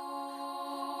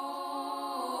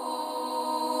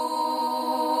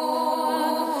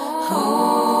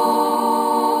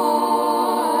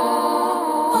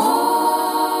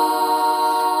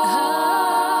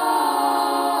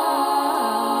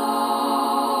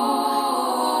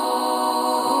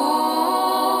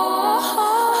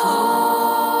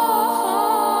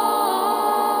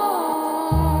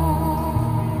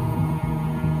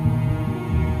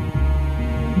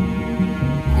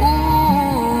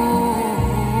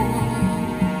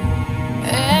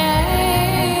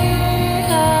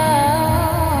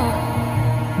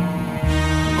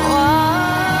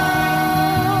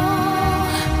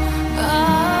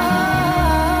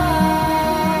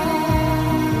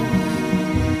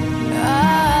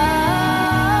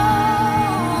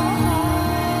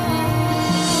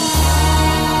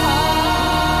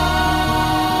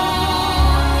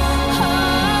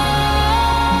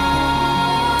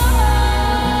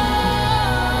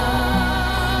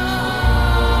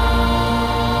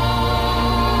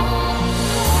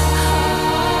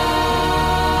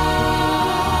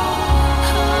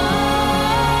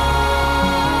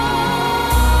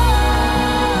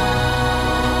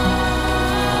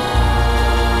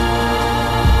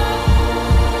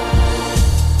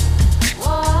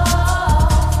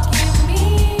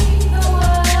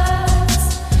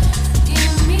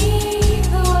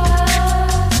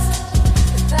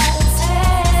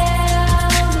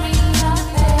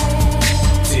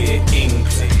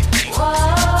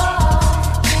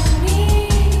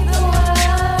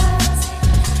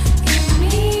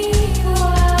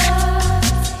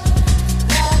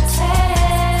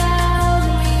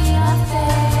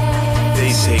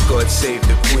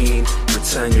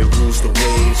 Britannia rules the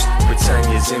waves.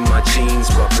 Britannia's in my genes,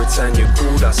 but Britannia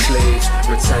called us slaves.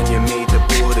 Britannia made the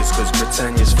borders, cause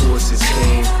Britannia's forces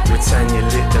came. Britannia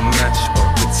lit the match,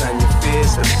 but Britannia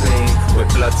fears the flame. Where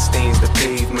blood stains the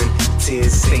pavement,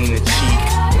 tears stain the cheek.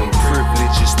 When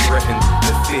privilege is threatened,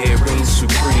 the fear reigns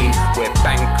supreme. Where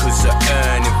bankers are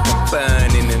earning from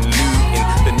burning and looting.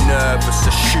 The nervous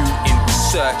are shooting,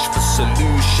 search for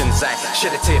solutions. I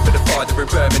shed a tear for the father in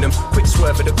Birmingham. Quick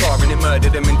swerve of the car and it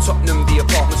murdered him. In Tottenham the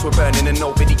apartments were burning and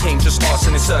nobody came, just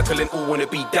arson and circling, all wanna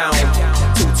be down.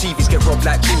 Till TVs get robbed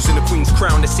like jewels in the Queen's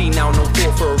crown. They see now, no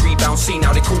thought for a rebound. See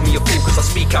now, they call me a fool cause I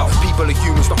speak out. People are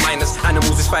humans, not minors.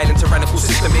 Animals is violent, tyrannical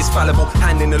system is fallible.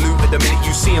 Hand in the loot at the minute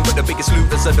you see them, but the biggest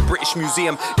looters are the British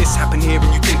Museum. This happened here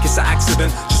and you think it's an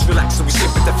accident. Just relax and we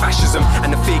slip into fascism,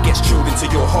 and the fear gets drilled into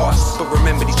your hearts. But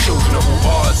remember, these children are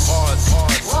all ours.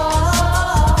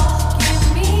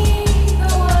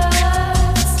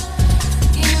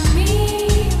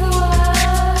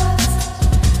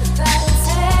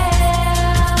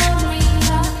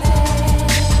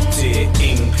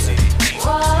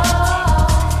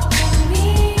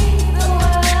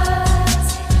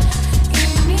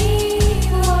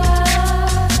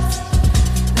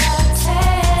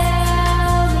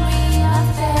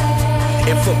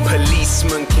 A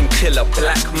policeman can kill a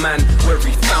black man where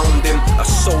he found him. A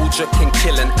soldier can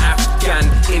kill an Afghan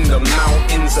in the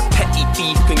mountains. A petty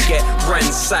thief can get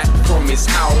ransacked from his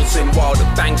housing while the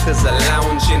bankers are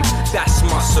lounging. That's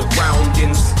my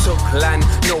surroundings. Took land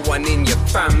no one in your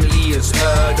family has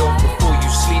heard of. Before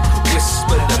you sleep,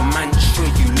 whisper the mantra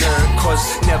you learn, cause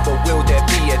never will there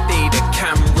be a day the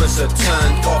cameras are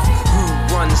turned off. Who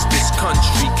runs this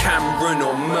country, Cameron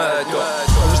or Murdoch?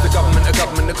 Or is the government a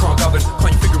government that can't govern?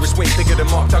 Can't you figure his weight bigger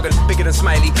than Mark Duggan, bigger than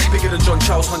Smiley, bigger than John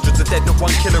Charles? Hundreds are dead, not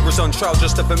one killer is on trial.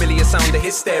 Just a familiar sound of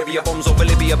hysteria. Bombs over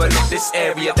Libya, but not this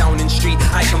area. Downing Street,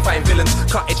 I can find villains.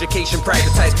 Cut education,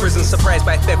 privatized prisons. Surprised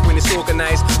by theft when it's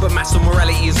organised, but mass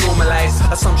immorality is normalised.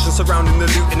 Assumptions surrounding the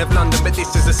looting of London, but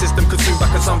this is a system consumed by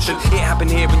consumption. It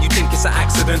happened here and you think it's an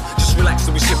accident. Just relax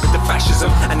and we slip into fascism,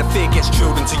 and the fear gets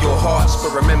drilled into your hearts.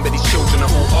 But remember, these children are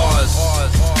all ours.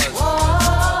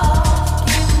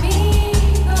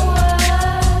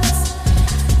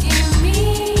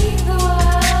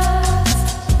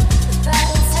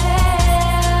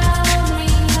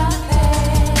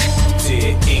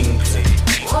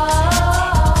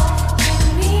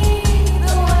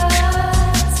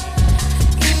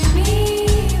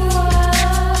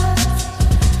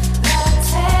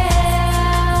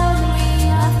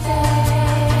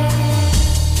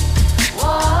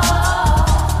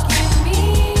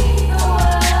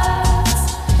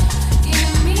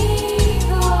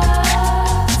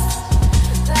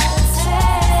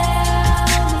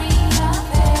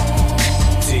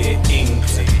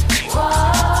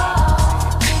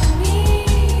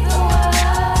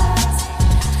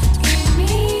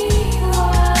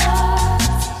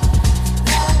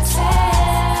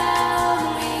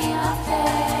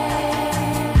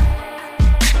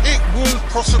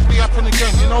 possibly happen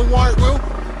again. You know why it will?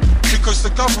 Because the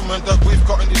government that we've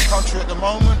got in this country at the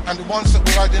moment and the ones that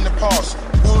we had in the past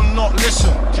will not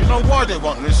listen. Do you know why they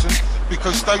won't listen?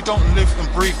 Because they don't live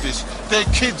and breathe this. Their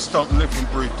kids don't live and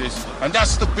breathe this. And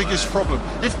that's the biggest problem.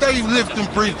 If they lived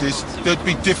and breathed this, they'd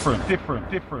be different.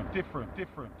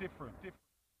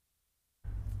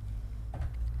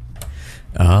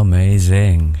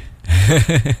 Amazing.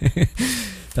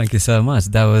 Thank you so much.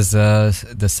 That was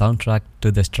the soundtrack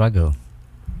to The Struggle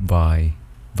by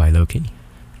Loki.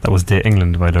 That was Dear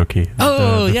England by Loki.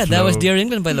 Oh, yeah, that was Dear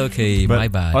England by Loki. But my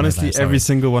bad. Honestly, every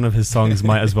single one of his songs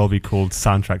might as well be called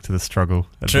Soundtrack to the Struggle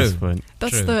at this point.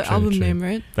 That's the album name,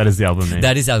 right? That is the album name.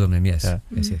 That is album name, yes. Yeah.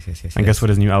 Yes. And guess what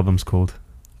his new album's called?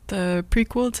 The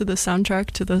prequel to the soundtrack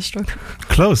to the struggle.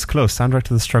 Close. Soundtrack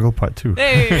to the Struggle Part 2.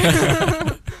 Hey!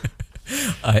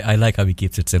 I like how he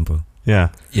keeps it simple. Yeah.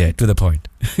 Yeah, to the point.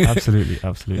 Absolutely.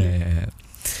 Yeah.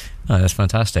 Oh, that's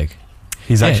fantastic.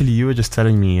 He's actually, you were just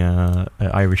telling me,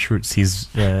 Irish Roots, he's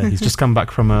just come back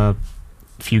from a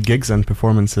few gigs and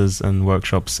performances and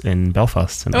workshops in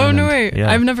Belfast. In Ireland. No way.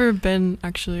 Yeah. I've never been,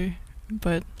 actually,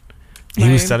 but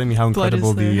he was telling me how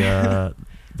incredible the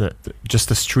just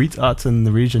the street art in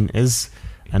the region is,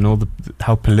 and all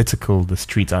how political the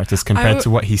street art is compared to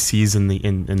what he sees in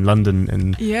London.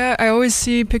 And yeah, I always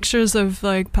see pictures of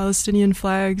like Palestinian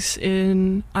flags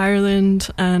in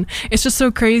Ireland, and it's just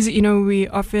so crazy. You know, we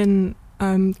often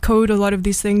code a lot of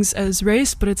these things as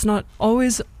race, but it's not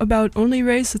always about only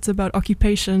race. It's about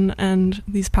occupation and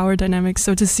these power dynamics.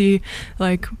 So to see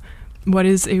like what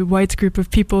is a white group of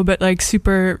people, but like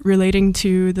super relating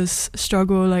to this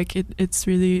struggle, like it's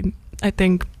really, I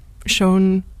think,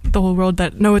 shown the whole world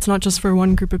that no, it's not just for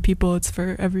one group of people, it's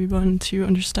for everyone to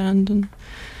understand. And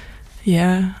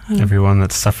yeah, everyone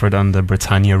that suffered under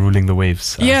Britannia ruling the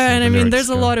waves. Yeah, and I mean there's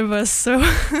a lot of us, so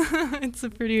it's a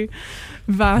pretty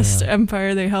vast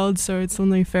empire they held, so it's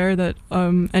only fair that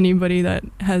anybody that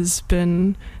has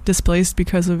been displaced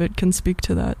because of it can speak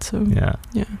to that. So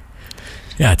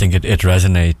I think it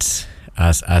resonates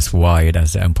as wide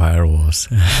as the empire was.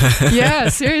 Yeah,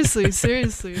 seriously,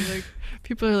 like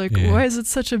people are like, why is it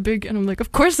such a big? And I'm like,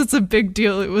 of course it's a big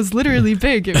deal. It was literally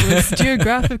big. It was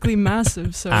geographically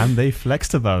massive. So. And they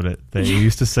flexed about it. They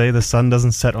used to say the sun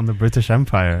doesn't set on the British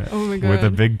Empire. Oh my God. With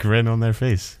a big grin on their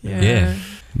face. Yeah.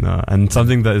 No, and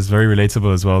something that is very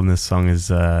relatable as well in this song is,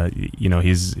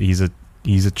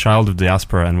 he's a child of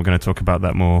diaspora, and we're going to talk about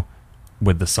that more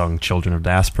with the song "Children of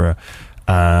Diaspora."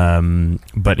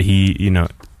 But he,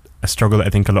 a struggle that I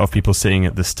think a lot of people sitting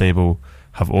at this table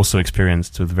have also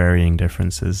experienced, with varying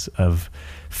differences of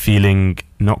feeling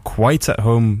not quite at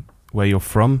home where you're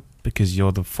from because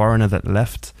you're the foreigner that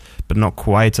left, but not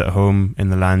quite at home in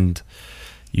the land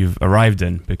you've arrived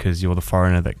in because you're the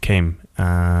foreigner that came.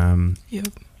 Yep.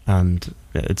 And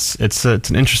it's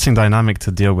an interesting dynamic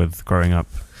to deal with growing up,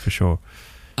 for sure.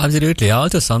 Absolutely. I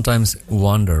also sometimes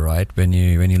wonder, right, when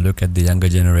you look at the younger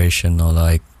generation or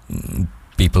like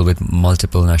people with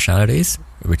multiple nationalities,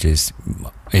 which is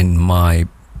in my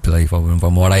belief,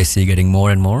 from what I see, getting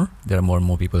more and more. There are more and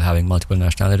more people having multiple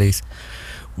nationalities.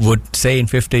 Would say in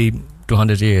 50 to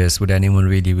 100 years, would anyone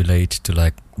really relate to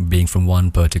like being from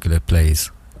one particular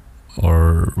place,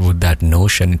 or would that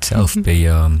notion itself be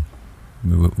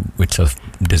itself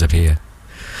disappear?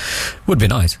 Would be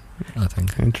nice, I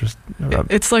think. Interesting.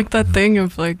 It's like that thing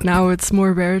of like now it's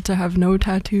more rare to have no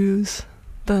tattoos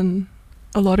than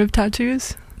a lot of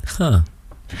tattoos. Huh.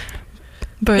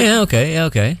 But Yeah,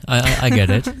 okay. I get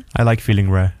it. I like feeling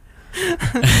rare.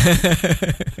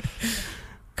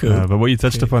 Cool. But what you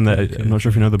touched upon there, I'm not sure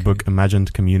if you know the book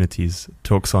Imagined Communities,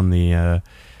 talks on the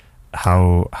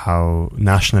how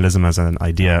nationalism as an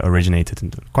idea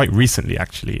originated quite recently,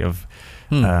 actually, of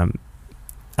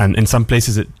and in some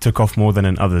places it took off more than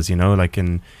in others, you know, like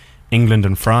in England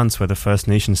and France, where the First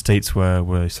Nation states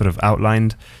were sort of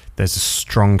outlined. There's a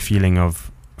strong feeling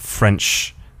of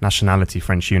French nationality,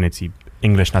 French unity,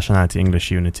 English nationality,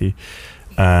 English unity.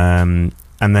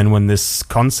 And then when this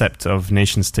concept of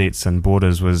nation states and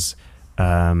borders was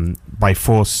by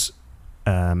force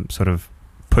sort of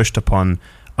pushed upon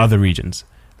other regions,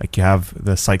 like you have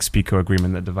the Sykes-Picot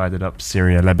Agreement that divided up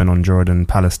Syria, Lebanon, Jordan,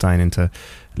 Palestine into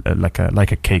like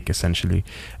a cake, essentially.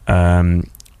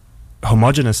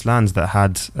 Homogeneous lands that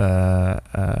had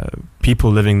people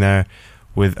living there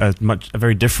with a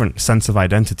very different sense of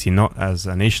identity, not as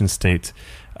a nation state,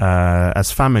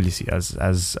 as families,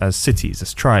 as cities,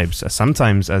 as tribes,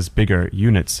 sometimes as bigger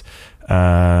units,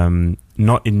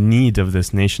 not in need of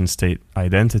this nation state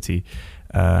identity.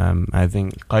 I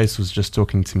think Qais was just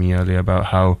talking to me earlier about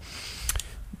how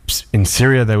in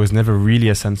Syria there was never really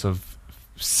a sense of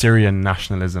Syrian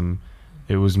nationalism.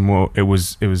 It was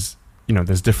you know,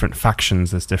 there's different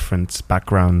factions, there's different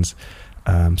backgrounds.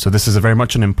 So this is a very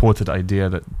much an imported idea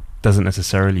that doesn't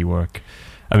necessarily work.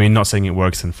 I mean, not saying it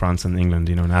works in France and England,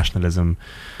 you know, nationalism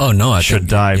should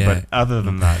die, yeah. but other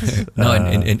than that... No,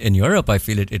 in Europe, I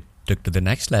feel it took to the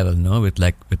next level, no, with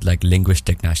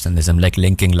linguistic nationalism, like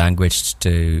linking language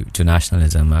to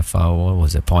nationalism. I thought, what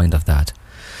was the point of that?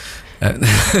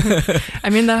 I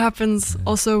mean, that happens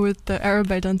also with the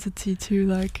Arab identity too.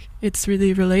 Like, it's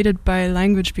really related by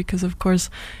language because, of course,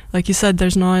 like you said,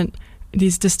 there's not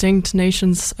these distinct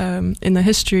nations in the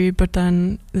history, but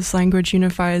then this language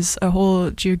unifies a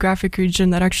whole geographic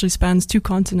region that actually spans 2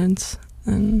 continents,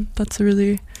 and that's a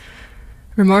really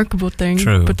remarkable thing.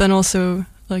 True. But then also,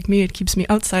 like me, it keeps me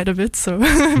outside of it, so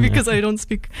because I don't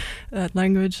speak that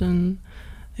language, and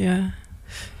yeah.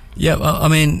 Yeah, well, I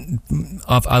mean,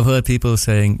 I've heard people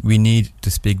saying we need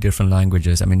to speak different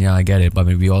languages. I mean, yeah, I get it, but I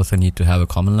mean, we also need to have a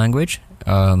common language.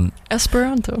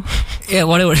 Esperanto. Yeah,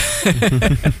 whatever.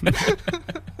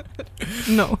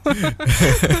 No.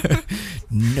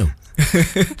 No.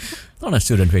 Not a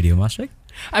student radio, Maastricht.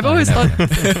 I've always thought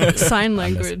sign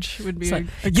language would be a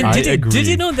Did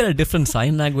you know there are different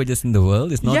sign languages in the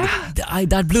world? It's not. Yeah.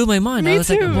 That blew my mind. Me I was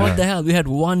too. like, what the hell? We had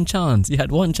one chance. You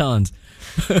had one chance.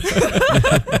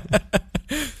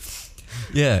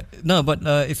 Yeah, no, but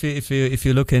if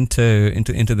you look into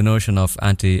the notion of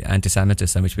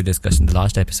anti-Semitism, which we discussed in the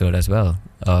last episode as well,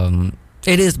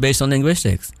 it is based on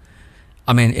linguistics.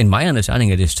 I mean, in my understanding,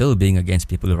 it is still being against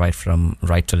people who write from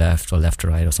right to left or left to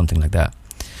right or something like that.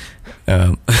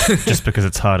 Just because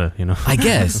it's harder, you know. I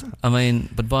guess. I mean,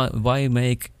 but why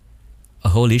make a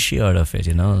whole issue out of it?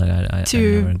 You know, like I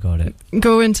never got it.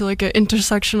 Go into like an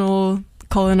intersectional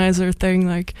colonizer thing.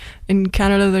 Like in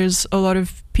Canada, there's a lot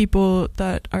of people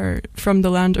that are from the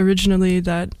land originally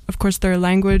that, of course, their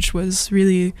language was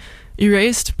really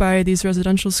erased by these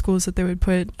residential schools that they would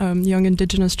put young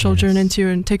Indigenous children into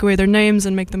and take away their names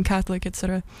and make them Catholic,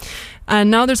 etc. And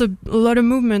now there's a lot of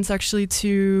movements actually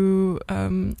to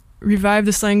revive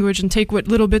this language and take what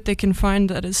little bit they can find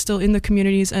that is still in the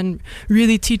communities and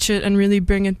really teach it and really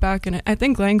bring it back. And I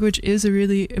think language is a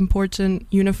really important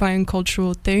unifying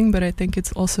cultural thing, but I think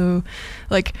it's also,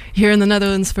 like here in the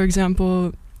Netherlands, for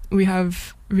example, we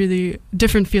have really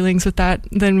different feelings with that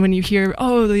than when you hear,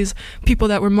 oh, these people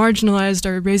that were marginalized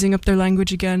are raising up their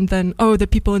language again, then, oh, the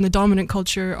people in the dominant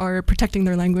culture are protecting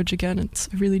their language again. It's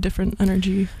a really different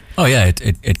energy. Oh yeah,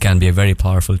 it can be a very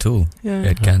powerful tool. Yeah.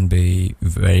 It can be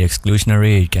very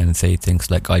exclusionary. It can say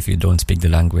things like, oh, if you don't speak the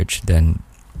language, then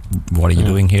what are you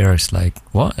doing here? It's like,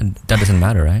 what? That doesn't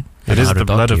matter, right? It is the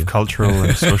blood of cultural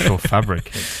and social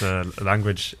fabric. It's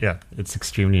language, it's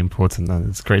extremely important. And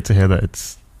it's great to hear that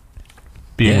it's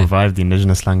being revived, the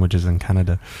indigenous languages in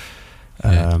Canada.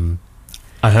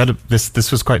 I heard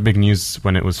this was quite big news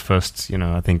when it was first,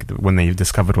 I think when they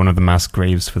discovered one of the mass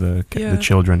graves for the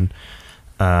children.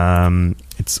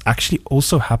 It's actually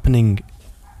also happening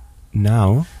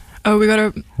now. Oh,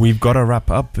 we've got to wrap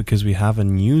up because we have a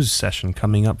news session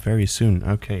coming up very soon.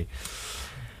 Okay.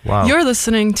 Wow. You're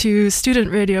listening to Student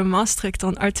Radio Maastricht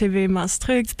on RTV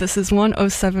Maastricht. This is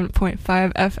 107.5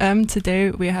 FM.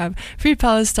 Today we have Free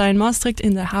Palestine Maastricht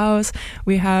in the house.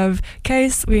 We have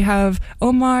Kees, we have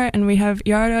Omar, and we have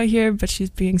Yara here, but she's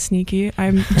being sneaky.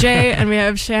 I'm Jay, and we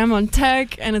have Sham on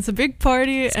tech, and it's a big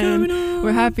party, and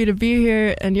we're happy to be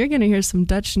here. And you're going to hear some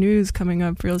Dutch news coming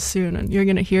up real soon, and you're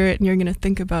going to hear it, and you're going to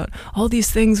think about all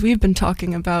these things we've been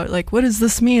talking about, like what does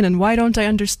this mean, and why don't I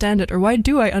understand it, or why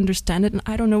do I understand it, and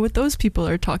I don't know what those people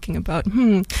are talking about.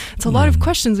 It's a lot of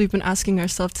questions we've been asking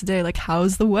ourselves today, like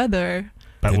how's the weather?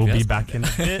 But we'll be back in a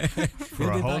bit for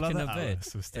we'll a be whole back in other a hour, bit.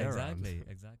 so stay around.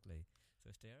 Exactly.